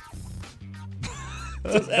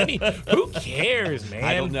 Who cares, man?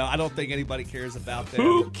 I don't know. I don't think anybody cares about that.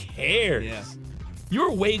 Who cares? Yeah. You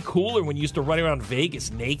were way cooler when you used to run around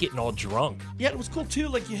Vegas naked and all drunk. Yeah, it was cool too.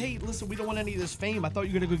 Like, hey, listen, we don't want any of this fame. I thought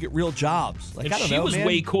you were gonna go get real jobs. Like, And I don't she know, was man.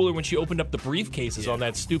 way cooler when she opened up the briefcases on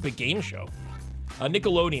that stupid game show.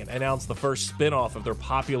 Nickelodeon announced the first spin-off of their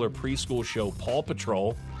popular preschool show, Paw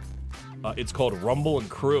Patrol. It's called Rumble and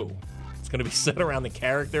Crew. It's going to be set around the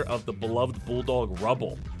character of the beloved bulldog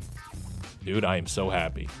Rubble. Dude, I am so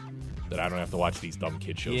happy that I don't have to watch these dumb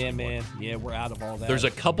kid shows Yeah, anymore. man. Yeah, we're out of all that. There's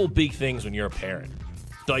a couple big things when you're a parent.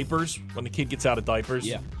 Diapers, when the kid gets out of diapers.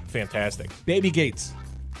 Yeah. Fantastic. Baby Gates.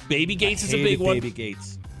 Baby Gates is a Hated big one. Baby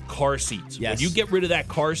Gates. Car seats. Yes. When you get rid of that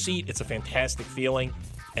car seat, it's a fantastic feeling.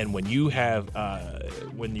 And when you have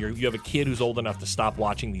you have a kid who's old enough to stop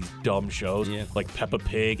watching these dumb shows like Peppa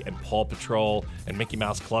Pig and Paw Patrol and Mickey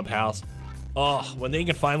Mouse Clubhouse, when they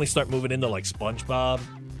can finally start moving into like SpongeBob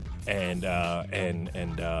and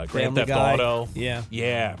Grand Family Theft Guy. Auto,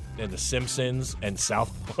 Yeah. and The Simpsons and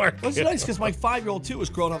South Park. Well, it's nice because my 5-year-old too is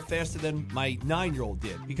growing up faster than my 9-year-old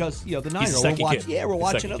did. Because the 9-year-old second we're kid. watching, we're He's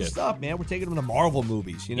watching second other kid. stuff, man. We're taking him to Marvel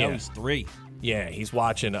movies. Yeah. He's 3. Yeah, he's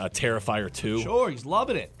watching Terrifier 2. Sure, he's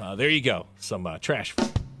loving it. There you go, some trash.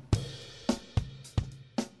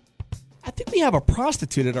 I think we have a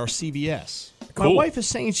prostitute at our CVS. My Cool. wife is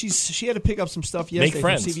saying she had to pick up some stuff yesterday from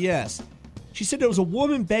friends. CVS. She said there was a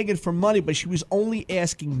woman begging for money, but she was only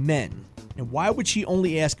asking men. And why would she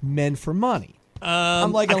only ask men for money?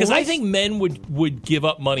 I'm like, Because I unless- think men would give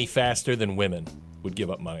up money faster than women would give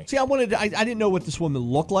up money. See, I didn't know what this woman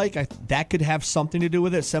looked like. That could have something to do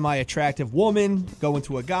with it. Semi-attractive woman going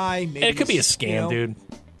to a guy. Maybe And it could be a it's, scam, dude.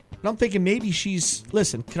 And I'm thinking maybe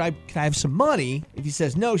listen, could I have some money? If he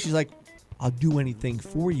says no, she's like, I'll do anything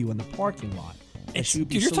for you in the parking lot. And she would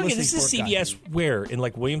be You're talking. This soliciting is for a guy. CVS where in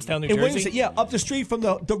like Williamstown, New In Jersey. Williamstown, yeah, up the street from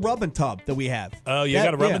the rub and tub that we have. Oh, you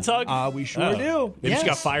got a rub and tug? We sure Oh. do. Maybe she got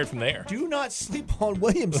Yes. fired from there. Do not sleep on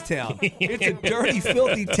Williamstown. It's a dirty,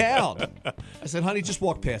 filthy town. I said, honey, just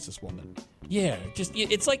walk past this woman. Yeah,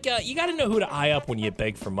 it's like you got to know who to eye up when you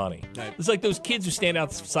beg for money. Right. It's like those kids who stand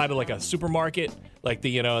outside of like a supermarket, like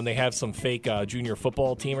and they have some fake junior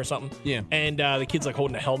football team or something. Yeah. And the kid's like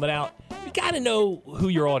holding a helmet out. You got to know who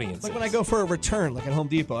your audience Like is. when I go for a return, like at Home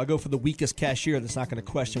Depot, I go for the weakest cashier that's not going to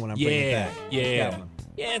question when I'm bringing it back. Yeah. That one.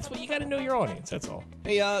 Yeah, it's what you got to know your audience. That's all.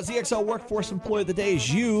 Hey, ZXL Workforce Employee of the Day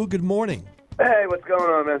is you. Good morning. Hey, what's going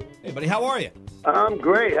on, man? Hey, buddy, how are you? I'm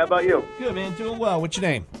great. How about you? Good, man. Doing well. What's your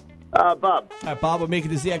name? Bob. All right, Bob, we're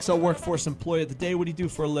making the ZXL Workforce Employee of the Day. What do you do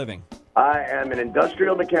for a living? I am an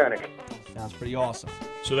industrial mechanic. Sounds pretty awesome.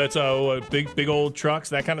 So that's big old trucks,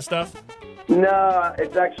 that kind of stuff? No,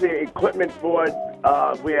 it's actually equipment for,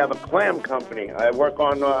 we have a clam company. I work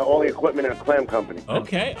on all the equipment in a clam company.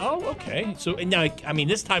 Okay. Oh, okay. So and now, I mean,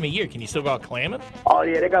 this time of year, can you still go out clamming? Oh,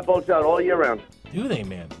 yeah, they got boats out all year round. Do they,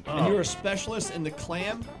 man? And Oh. you're a specialist in the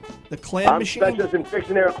clam I'm machine? specialist in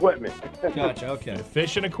fixing their equipment. Gotcha, okay.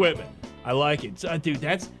 Fishing equipment. I like it. Dude,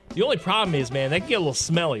 that's the only problem is, man, that can get a little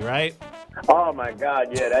smelly, right? Oh, my God,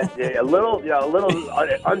 yeah, that's a little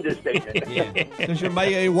understatement. Yeah. Does your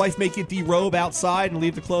wife make you derobe outside and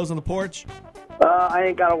leave the clothes on the porch? I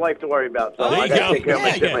ain't got a wife to worry about, so There I you got go. to take care of my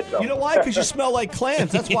Yeah, shit yeah. myself. You know why? Because you smell like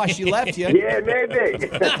clams. That's why she left you. Yeah, maybe.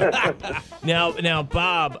 Now,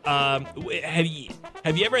 Bob, have you?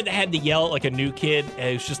 Have you ever had to yell at like a new kid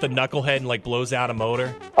who's just a knucklehead and like blows out a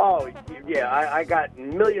motor? Oh, yeah, I got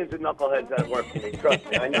millions of knuckleheads that work for me. Trust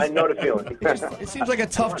me, I know the feeling. It seems like a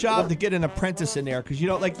tough job to get an apprentice in there because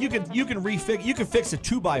like you can fix a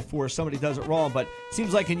 2x4 if somebody does it wrong, but it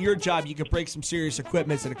seems like in your job you could break some serious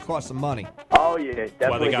equipment and it costs some money. Oh yeah, definitely.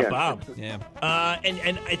 That's why they got Bob. Yeah.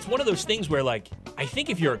 And it's one of those things where like I think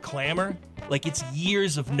if you're a clamor, like it's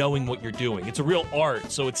years of knowing what you're doing. It's a real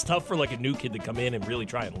art, so it's tough for like a new kid to come in and really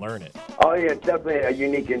try and learn it. Oh yeah, it's definitely a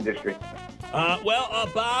unique industry.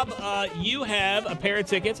 Bob, you have a pair of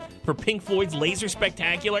tickets for Pink Floyd's Laser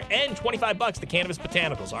Spectacular and $25 to Cannabis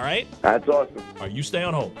Botanicals, all right? That's awesome. All right, you stay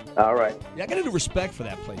on hold. All right. Yeah, I got to do respect for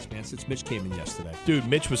that place, man, since Mitch came in yesterday. Dude,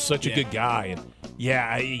 Mitch was such a good guy. And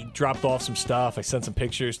yeah, he dropped off some stuff. I sent some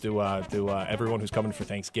pictures to everyone who's coming for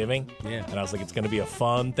Thanksgiving. Yeah. And I was like, it's going to be a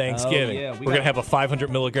fun Thanksgiving. Oh, yeah. We're going to have a 500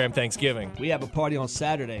 milligram Thanksgiving. We have a party on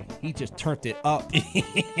Saturday. He just turned it up.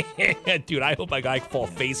 Dude, I hope my guy fall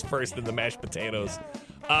face first in the mashed potatoes.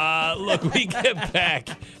 Look, we get back.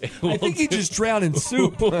 I think he just drowned in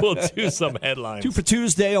soup. We'll do some headlines. 2 for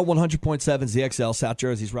Tuesday on 100.7 ZXL, South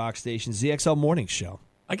Jersey's rock station, ZXL Morning Show.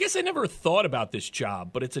 I guess I never thought about this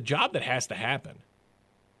job, but it's a job that has to happen.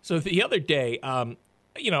 So the other day, a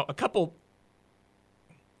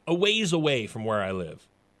ways away from where I live,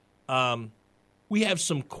 we have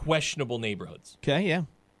some questionable neighborhoods. Okay, yeah.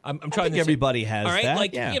 I'm trying I think to everybody has all right, that.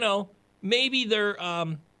 like, yeah. Maybe they're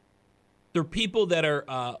people that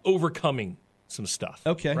are overcoming some stuff.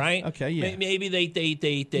 Okay. Right? Okay, yeah. Maybe they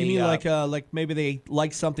You mean like maybe they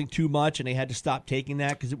liked something too much and they had to stop taking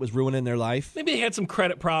that because it was ruining their life? Maybe they had some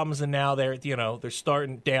credit problems and now they're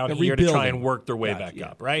starting down They're here to try rebuilding. and work their way Gotcha, back yeah,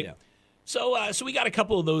 up, right? yeah. So we got a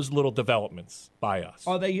couple of those little developments by us.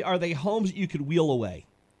 Are they homes that you could wheel away?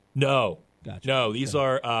 No. Gotcha. No, these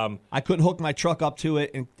are I couldn't hook my truck up to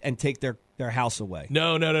it and take their house away.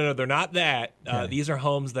 No, they're not that. Okay. These are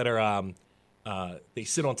homes that are they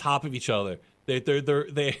sit on top of each other.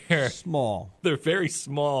 They're small. They're very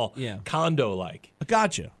small, condo like.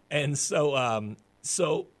 Gotcha. And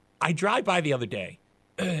so I drive by the other day,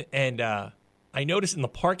 and I noticed in the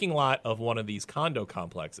parking lot of one of these condo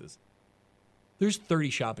complexes, there's 30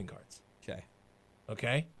 shopping carts.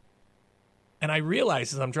 Okay. And I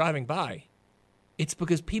realized as I'm driving by, it's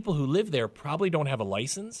because people who live there probably don't have a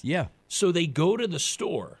license. Yeah. So they go to the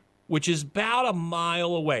store, which is about a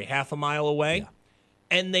mile away, half a mile away,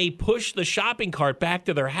 and they push the shopping cart back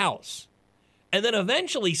to their house. And then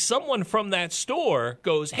eventually someone from that store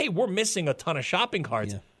goes, hey, we're missing a ton of shopping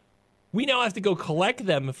carts. Yeah. We now have to go collect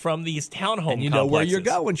them from these townhome And you know where you're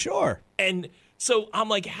going, sure. And so I'm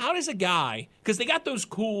like, how does a guy, because they got those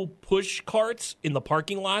cool push carts in the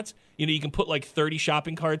parking lots. You can put like 30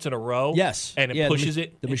 shopping carts in a row. Yes. And it pushes the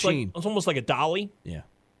it. The It's machine. it's almost like a dolly. Yeah.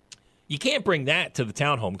 You can't bring that to the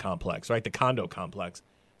townhome complex, right? The condo complex.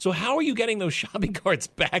 So how are you getting those shopping carts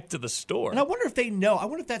back to the store? And I wonder if they know. I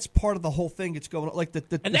wonder if that's part of the whole thing that's going on. Like And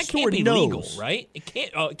the that store can't be knows. legal, right? It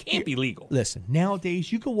can't be legal. Listen,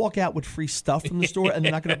 nowadays you can walk out with free stuff from the store and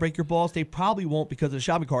they're not going to break your balls. They probably won't because of the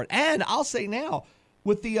shopping cart. And I'll say now,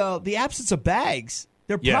 with the absence of bags,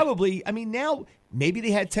 they're probably, now maybe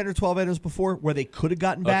they had 10 or 12 items before where they could have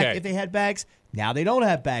gotten back if they had bags. Now they don't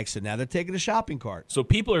have bags, so now they're taking a shopping cart. So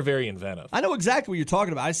people are very inventive. I know exactly what you're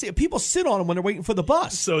talking about. I see people sit on them when they're waiting for the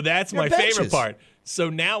bus. So that's They're my benches. favorite part. So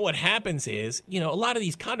now what happens is, a lot of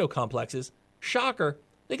these condo complexes, shocker,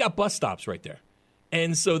 they got bus stops right there.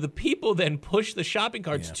 And so the people then push the shopping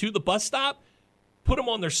carts to the bus stop, put them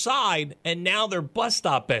on their side, and now they're bus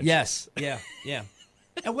stop benches. Yes. Yeah.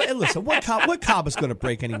 And listen, what cop is going to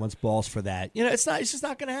break anyone's balls for that? It's just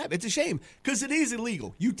not going to happen. It's a shame because it is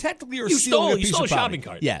illegal. You technically are stealing a piece stole of a property. shopping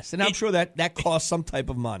cart. Yes, and I'm sure that costs some type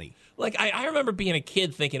of money. Like I remember being a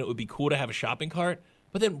kid thinking it would be cool to have a shopping cart,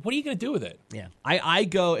 but then what are you going to do with it? Yeah, I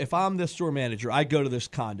go if I'm the store manager. I go to this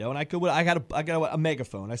condo and I got a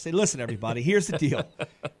megaphone. I say, listen, everybody, here's the deal.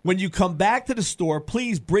 When you come back to the store,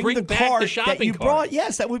 please bring the back cart the shopping that you cart. brought.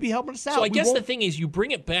 Yes, that would be helping us out. So I guess the thing is, you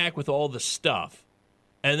bring it back with all the stuff.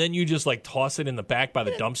 And then you just toss it in the back by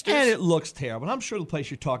the dumpsters? And it looks terrible. And I'm sure the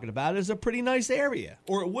place you're talking about is a pretty nice area.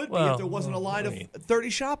 Or it would be if there wasn't a line of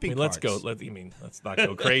 30 shopping carts. Let's not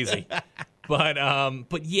go crazy. But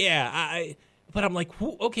yeah, but I'm like,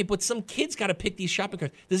 okay, but some kid's got to pick these shopping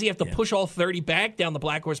carts. Does he have to push all 30 back down the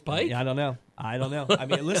Black Horse Pike? Yeah, I don't know. I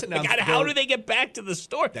mean, listen now. How do they get back to the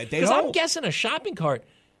store? Because I'm guessing a shopping cart,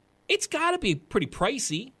 it's got to be pretty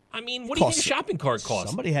pricey. I mean, what do you think a shopping cart costs?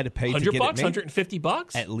 Somebody had to pay $100, to get it made.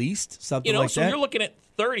 $150? At least, something like so that. you're looking at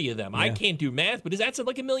 30 of them. I can't do math, but that's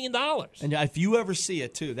like $1 million. And if you ever see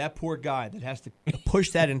it, too, that poor guy that has to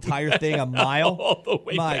push that entire thing a mile. All the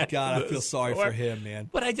way My back God, to I feel sorry store. for him, man.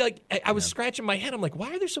 But I was scratching my head. I'm like,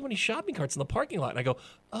 why are there so many shopping carts in the parking lot? And I go,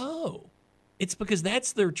 oh, it's because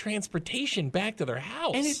that's their transportation back to their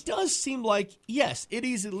house. And it does seem like, yes, it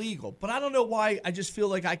is illegal. But I don't know why. I just feel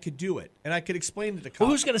like I could do it. And I could explain it to cops. Well,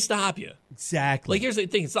 who's going to stop you? Exactly. Like, here's the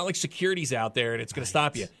thing. It's not like security's out there and it's going to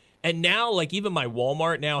stop you. And now, like, even my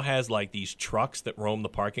Walmart now has, like, these trucks that roam the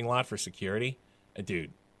parking lot for security. And,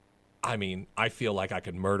 dude, I mean, I feel like I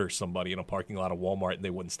could murder somebody in a parking lot of Walmart and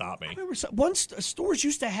they wouldn't stop me. I remember stores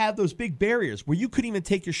used to have those big barriers where you couldn't even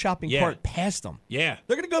take your shopping cart past them. Yeah.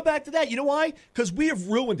 They're going to go back to that. You know why? Because we have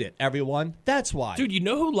ruined it, everyone. That's why. Dude, you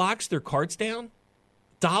know who locks their carts down?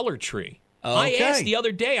 Dollar Tree. Okay. I asked the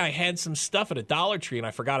other day, I had some stuff at a Dollar Tree and I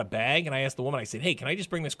forgot a bag. And I asked the woman, I said, hey, can I just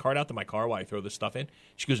bring this cart out to my car while I throw this stuff in?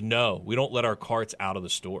 She goes, no, we don't let our carts out of the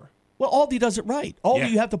store. Well, Aldi does it right. Aldi,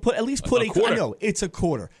 you have to put a quarter. I know it's a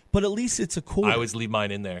quarter, but at least it's a quarter. I always leave mine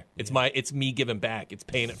in there. It's me giving back. It's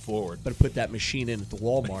paying it forward. Better put that machine in at the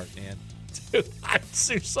Walmart, man. Dude,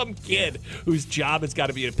 there's some kid whose job has got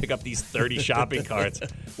to be to pick up these 30 shopping carts.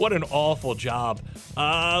 What an awful job.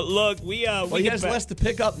 Look, we he has less to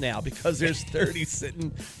pick up now because there's 30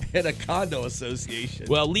 sitting in a condo association.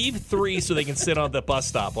 Well, leave 3 so they can sit on the bus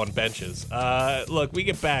stop on benches. Look, we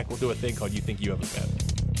get back. We'll do a thing called You Think You Have a Pet.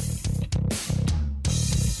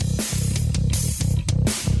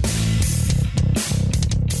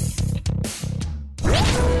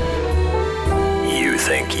 You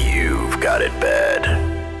think you've got it bad.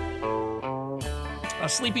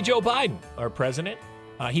 Sleepy Joe Biden, our president,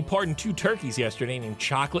 he pardoned 2 turkeys yesterday named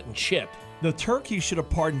Chocolate and Chip. The turkey should have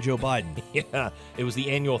pardoned Joe Biden. Yeah, it was the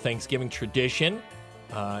annual Thanksgiving tradition.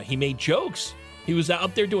 He made jokes. He was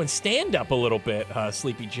up there doing stand-up a little bit,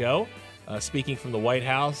 Sleepy Joe. Speaking from the White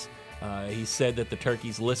House, he said that the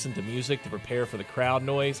turkeys listened to music to prepare for the crowd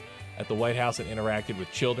noise at the White House and interacted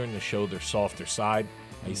with children to show their softer side.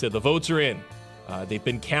 He said the votes are in. They've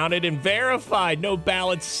been counted and verified. No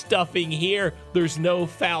ballot stuffing here. There's no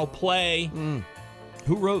foul play.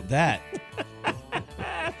 Who wrote that?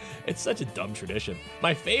 It's such a dumb tradition.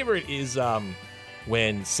 My favorite is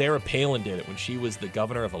when Sarah Palin did it, when she was the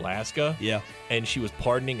governor of Alaska. Yeah. And she was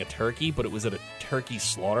pardoning a turkey, but it was at a turkey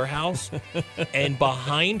slaughterhouse. And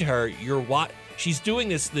behind her, she's doing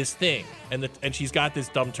this thing, and she's got this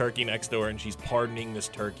dumb turkey next to her, and she's pardoning this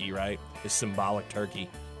turkey, right? This symbolic turkey.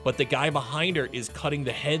 But the guy behind her is cutting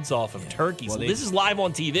the heads off of turkeys. Well, this is live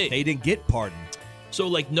on TV. They didn't get pardoned. So,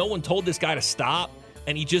 like, no one told this guy to stop,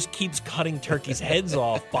 and he just keeps cutting turkeys' heads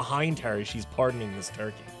off behind her as she's pardoning this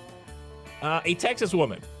turkey. A Texas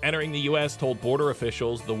woman entering the U.S. told border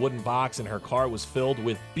officials the wooden box in her car was filled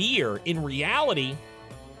with beer. In reality,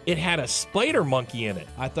 it had a spider monkey in it.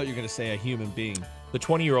 I thought you were going to say a human being. The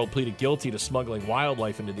 20-year-old pleaded guilty to smuggling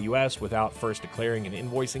wildlife into the U.S. without first declaring and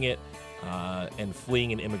invoicing it. And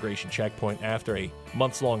fleeing an immigration checkpoint. After a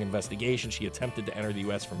months-long investigation, she attempted to enter the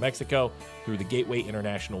U.S. from Mexico through the Gateway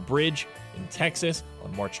International Bridge in Texas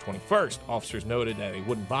on March 21st. Officers noted that a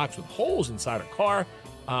wooden box with holes inside her car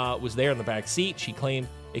was there in the back seat. She claimed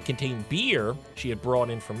it contained beer she had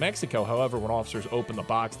brought in from Mexico. However, when officers opened the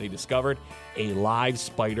box, they discovered a live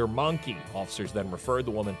spider monkey. Officers then referred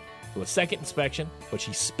the woman to a second inspection, but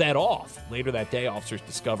she sped off. Later that day, officers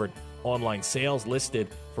discovered online sales listed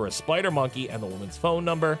for a spider monkey and the woman's phone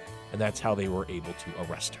number, and that's how they were able to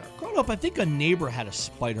arrest her. Growing up, I think a neighbor had a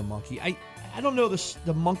spider monkey. I don't know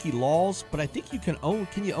the monkey laws, but I think you can own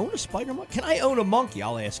a spider monkey? Can I own a monkey?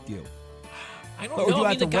 I'll ask you. I don't know. Or do I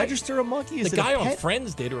have to register a monkey? Is the guy on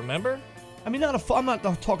Friends did, remember? I mean, I'm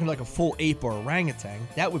not talking like a full ape or orangutan.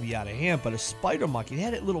 That would be out of hand, but a spider monkey, they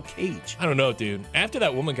had a little cage. I don't know, dude. After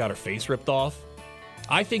that woman got her face ripped off,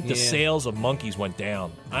 I think the sales of monkeys went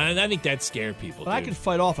down. I think that scared people. But I can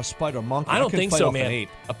fight off a spider monkey. I don't think so, man. Ape.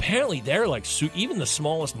 Apparently, they're like even the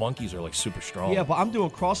smallest monkeys are like super strong. Yeah, but I'm doing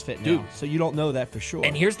CrossFit now, dude, so you don't know that for sure.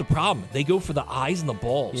 And here's the problem: they go for the eyes and the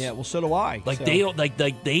balls. Yeah, well, so do I. Like they don't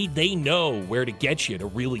they know where to get you to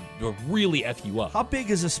really f you up. How big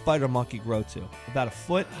does a spider monkey grow to? About a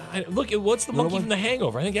foot? Look, what's the monkey from The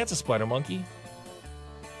Hangover? I think that's a spider monkey.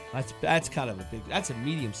 That's kind of that's a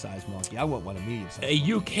medium-sized monkey. I want one a medium-sized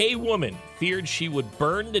A UK woman feared she would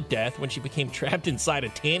burn to death when she became trapped inside a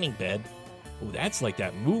tanning bed. Oh, that's like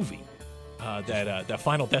that movie, that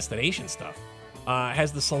Final Destination stuff.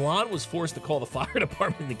 As the salon was forced to call the fire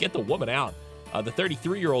department to get the woman out. The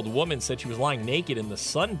 33-year-old woman said she was lying naked in the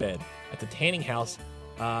sunbed at the tanning house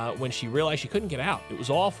when she realized she couldn't get out. It was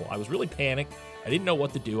awful. I was really panicked. I didn't know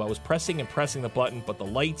what to do. I was pressing and pressing the button, but the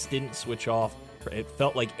lights didn't switch off. It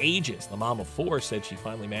felt like ages. The mom of 4 said she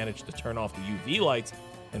finally managed to turn off the UV lights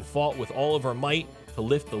and fought with all of her might to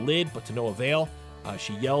lift the lid, but to no avail.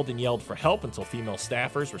 She yelled and yelled for help until female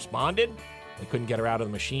staffers responded. They couldn't get her out of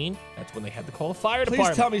the machine. That's when they had to call the fire department.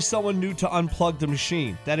 Please tell me someone knew to unplug the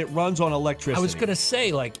machine, that it runs on electricity. I was going to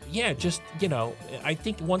say, just, I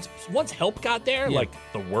think once help got there, like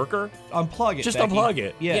the worker. Unplug it, Just Becky. unplug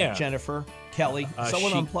it. Yeah, Jennifer, Kelly,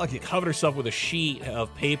 someone she unplug it. Covered herself with a sheet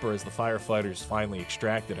of paper as the firefighters finally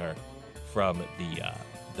extracted her from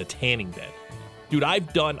the tanning bed. Dude,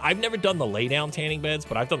 I've never done the lay-down tanning beds,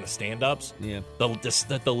 but I've done the stand-ups. Yeah.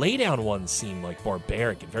 The lay-down ones seem like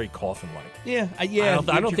barbaric and very coffin-like. Yeah. I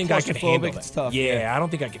don't think I could handle that. It's tough. Yeah, I don't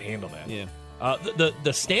think I could handle that. Yeah.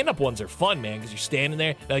 The stand-up ones are fun, man, because you're standing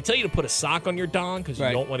there. And I tell you to put a sock on your dong because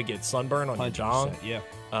you don't want to get sunburn on your dong.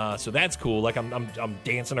 Yeah. So that's cool. Like I'm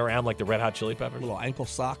dancing around like the Red Hot Chili Peppers. Little ankle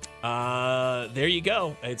sock. There you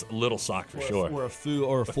go. It's a little sock for sure.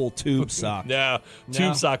 Or a full tube sock. No,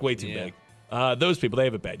 tube sock way too big. Those people, they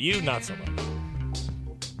have it bad. You, not so much.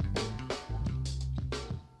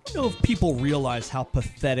 I don't know if people realize how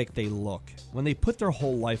pathetic they look when they put their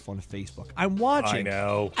whole life on Facebook. I'm watching. I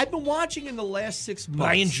know. I've been watching in the last 6 months.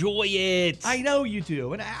 I enjoy it. I know you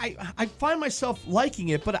do. And I find myself liking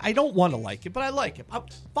it, but I don't want to like it, but I like it. I'm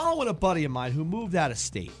following a buddy of mine who moved out of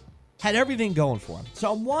state. Had everything going for him.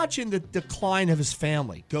 So I'm watching the decline of his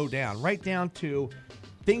family go down, right down to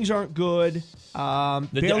things aren't good.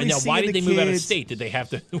 Barely now, why did they move out of kids. state? Did they have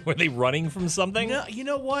to? Were they running from something? No, you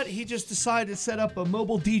know what? He just decided to set up a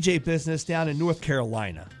mobile DJ business down in North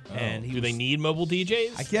Carolina. And do they need mobile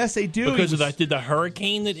DJs? I guess they do. Because did the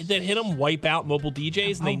hurricane that hit them wipe out mobile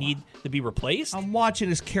DJs and they need to be replaced? I'm watching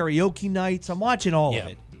his karaoke nights. I'm watching all of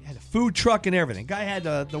it. He had a food truck and everything. Guy had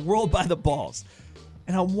the world by the balls.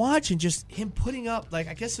 And I'm watching just him putting up, I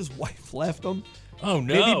guess his wife left him. Oh,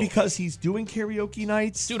 no. Maybe because he's doing karaoke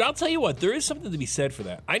nights. Dude, I'll tell you what. There is something to be said for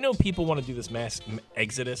that. I know people want to do this mass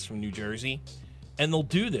exodus from New Jersey, and they'll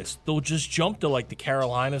do this. They'll just jump to, the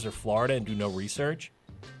Carolinas or Florida and do no research.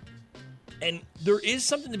 And there is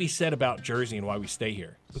something to be said about Jersey and why we stay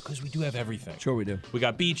here. Because we do have everything. Sure we do. We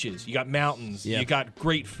got beaches. You got mountains. You got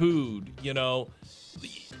great food,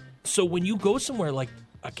 So when you go somewhere like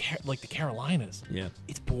the Carolinas,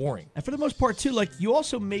 it's boring. And for the most part, too, you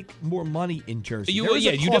also make more money in Jersey. You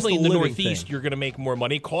definitely in the Northeast, you're going to make more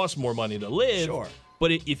money. It costs more money to live. Sure.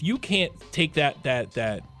 But if you can't take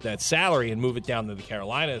that salary and move it down to the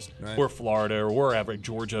Carolinas or Florida or wherever,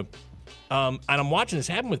 Georgia, and I'm watching this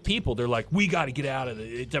happen with people, they're like, we got to get out of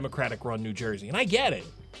the Democratic-run New Jersey. And I get it.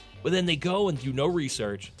 But then they go and do no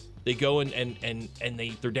research. They go and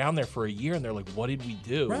they're down there for a year, and they're like, what did we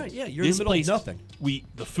do? Right, yeah, you're in the middle of nothing.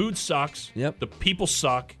 The food sucks. Yep. The people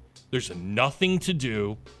suck. There's nothing to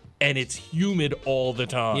do, and it's humid all the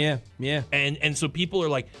time. Yeah. And so people are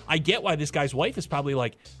like, I get why this guy's wife is probably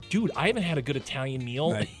like, dude, I haven't had a good Italian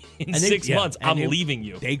meal in 6 months. I'm leaving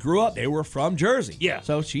you. They grew up. They were from Jersey. Yeah.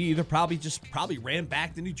 So she either probably ran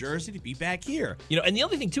back to New Jersey to be back here. And the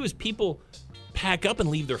other thing, too, is people pack up and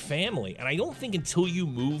leave their family. And I don't think until you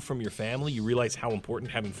move from your family, you realize how important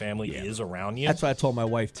having family is around you. That's what I told my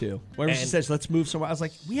wife, too. Whenever she says, let's move somewhere, I was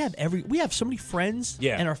like, we have so many friends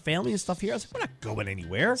and our family and stuff here. I was like, we're not going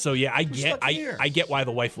anywhere. So, yeah, I get why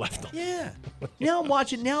the wife left them. Yeah. Now I'm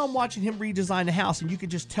watching him redesign the house, and you can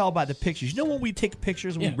just tell by the pictures. When we take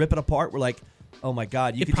pictures and we rip it apart, we're like, oh, my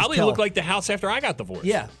God. You it could probably just tell. looked like the house after I got divorced.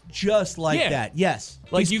 Yeah, just like that. Yes.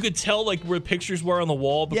 You could tell where pictures were on the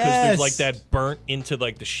wall because there's that burnt into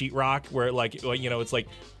the sheetrock where it's like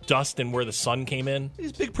dust and where the sun came in.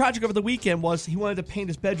 His big project over the weekend was he wanted to paint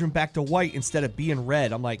his bedroom back to white instead of being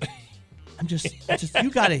red. I'm like, you just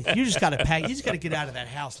gotta get out of that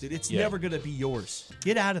house, dude. It's never gonna be yours.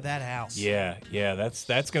 Get out of that house. Yeah,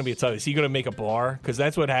 that's gonna be a tough. Is he gonna make a bar? Because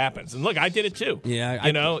that's what happens. And look, I did it too. Yeah,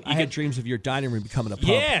 I had dreams of your dining room becoming a pub.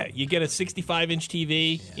 Yeah, you get a 65-inch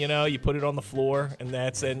TV. Yeah. You put it on the floor, and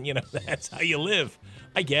that's how you live.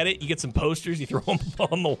 I get it. You get some posters, you throw them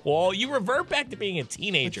on the wall. You revert back to being a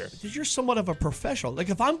teenager. Because you're somewhat of a professional.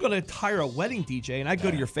 If I'm gonna hire a wedding DJ and I go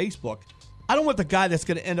to your Facebook, I don't want the guy that's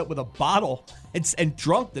going to end up with a bottle and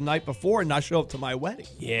drunk the night before and not show up to my wedding.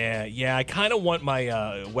 Yeah. I kind of want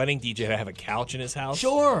my wedding DJ to have a couch in his house.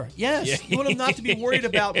 Sure, yes. Yeah. You want him not to be worried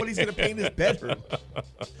about what he's going to paint his bedroom.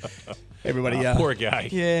 Everybody, poor guy.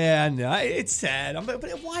 Yeah, no, it's sad. But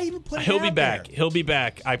why even put it He'll out be back. there? He'll be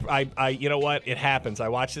back. I you know what? It happens. I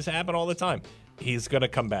watch this happen all the time. He's going to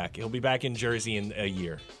come back. He'll be back in Jersey in a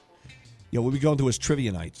year. Yeah, we'll be going to his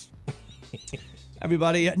trivia nights.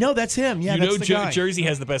 Everybody, no, that's him. Yeah, that's the guy. Jersey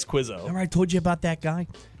has the best quizzo. Remember I told you about that guy?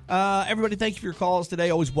 Everybody, thank you for your calls today.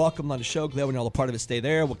 Always welcome on the show. Glad when you're all a part of it. Stay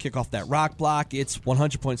there. We'll kick off that rock block. It's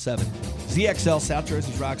 100.7 ZXL, South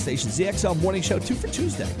Jersey's rock station. ZXL Morning Show, 2 for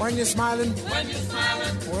Tuesday. When you're smiling, when you're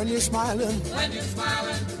smiling, when you're smiling, when you're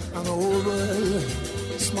smiling, and the whole world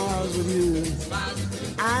smiles with you.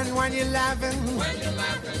 And when you're laughing,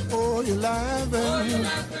 oh, you're laughing.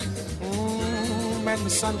 When the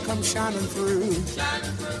sun comes shining through.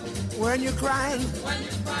 When you're crying,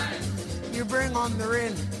 you bring on the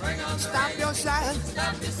rain. Stop your sighing.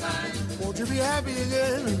 Won't you be happy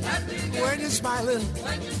again? When you're smiling,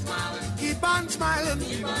 keep on smiling.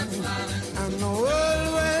 And the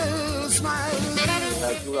world will smile.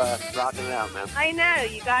 You rocking it out, man. I know.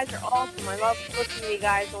 You guys are awesome. I love listening to you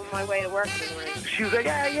guys on my way to work in the morning. She was like,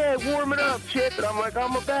 yeah, warm it up, Chip. And I'm like,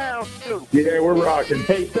 I'm about to. Yeah, we're rocking.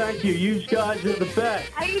 Hey, thank you. You guys are the best.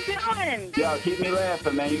 How you doing? Yeah, keep me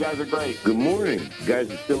laughing, man. You guys are great. Good morning. You guys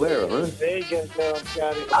are still there, huh? There you go,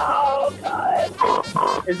 Scotty. Oh,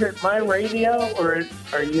 God. Is it my radio, or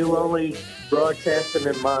are you only broadcasting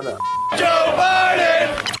in mono? Joe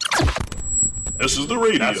Biden! This is the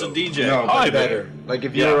radio. That's a DJ. No, Hi, better. Like,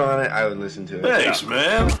 if you were on it, I would listen to it. Thanks,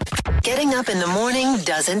 man. Getting up in the morning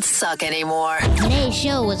doesn't suck anymore. Today's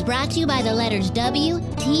show was brought to you by the letters W,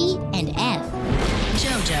 T, and F.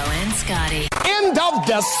 JoJo and Scotty. End of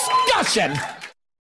discussion.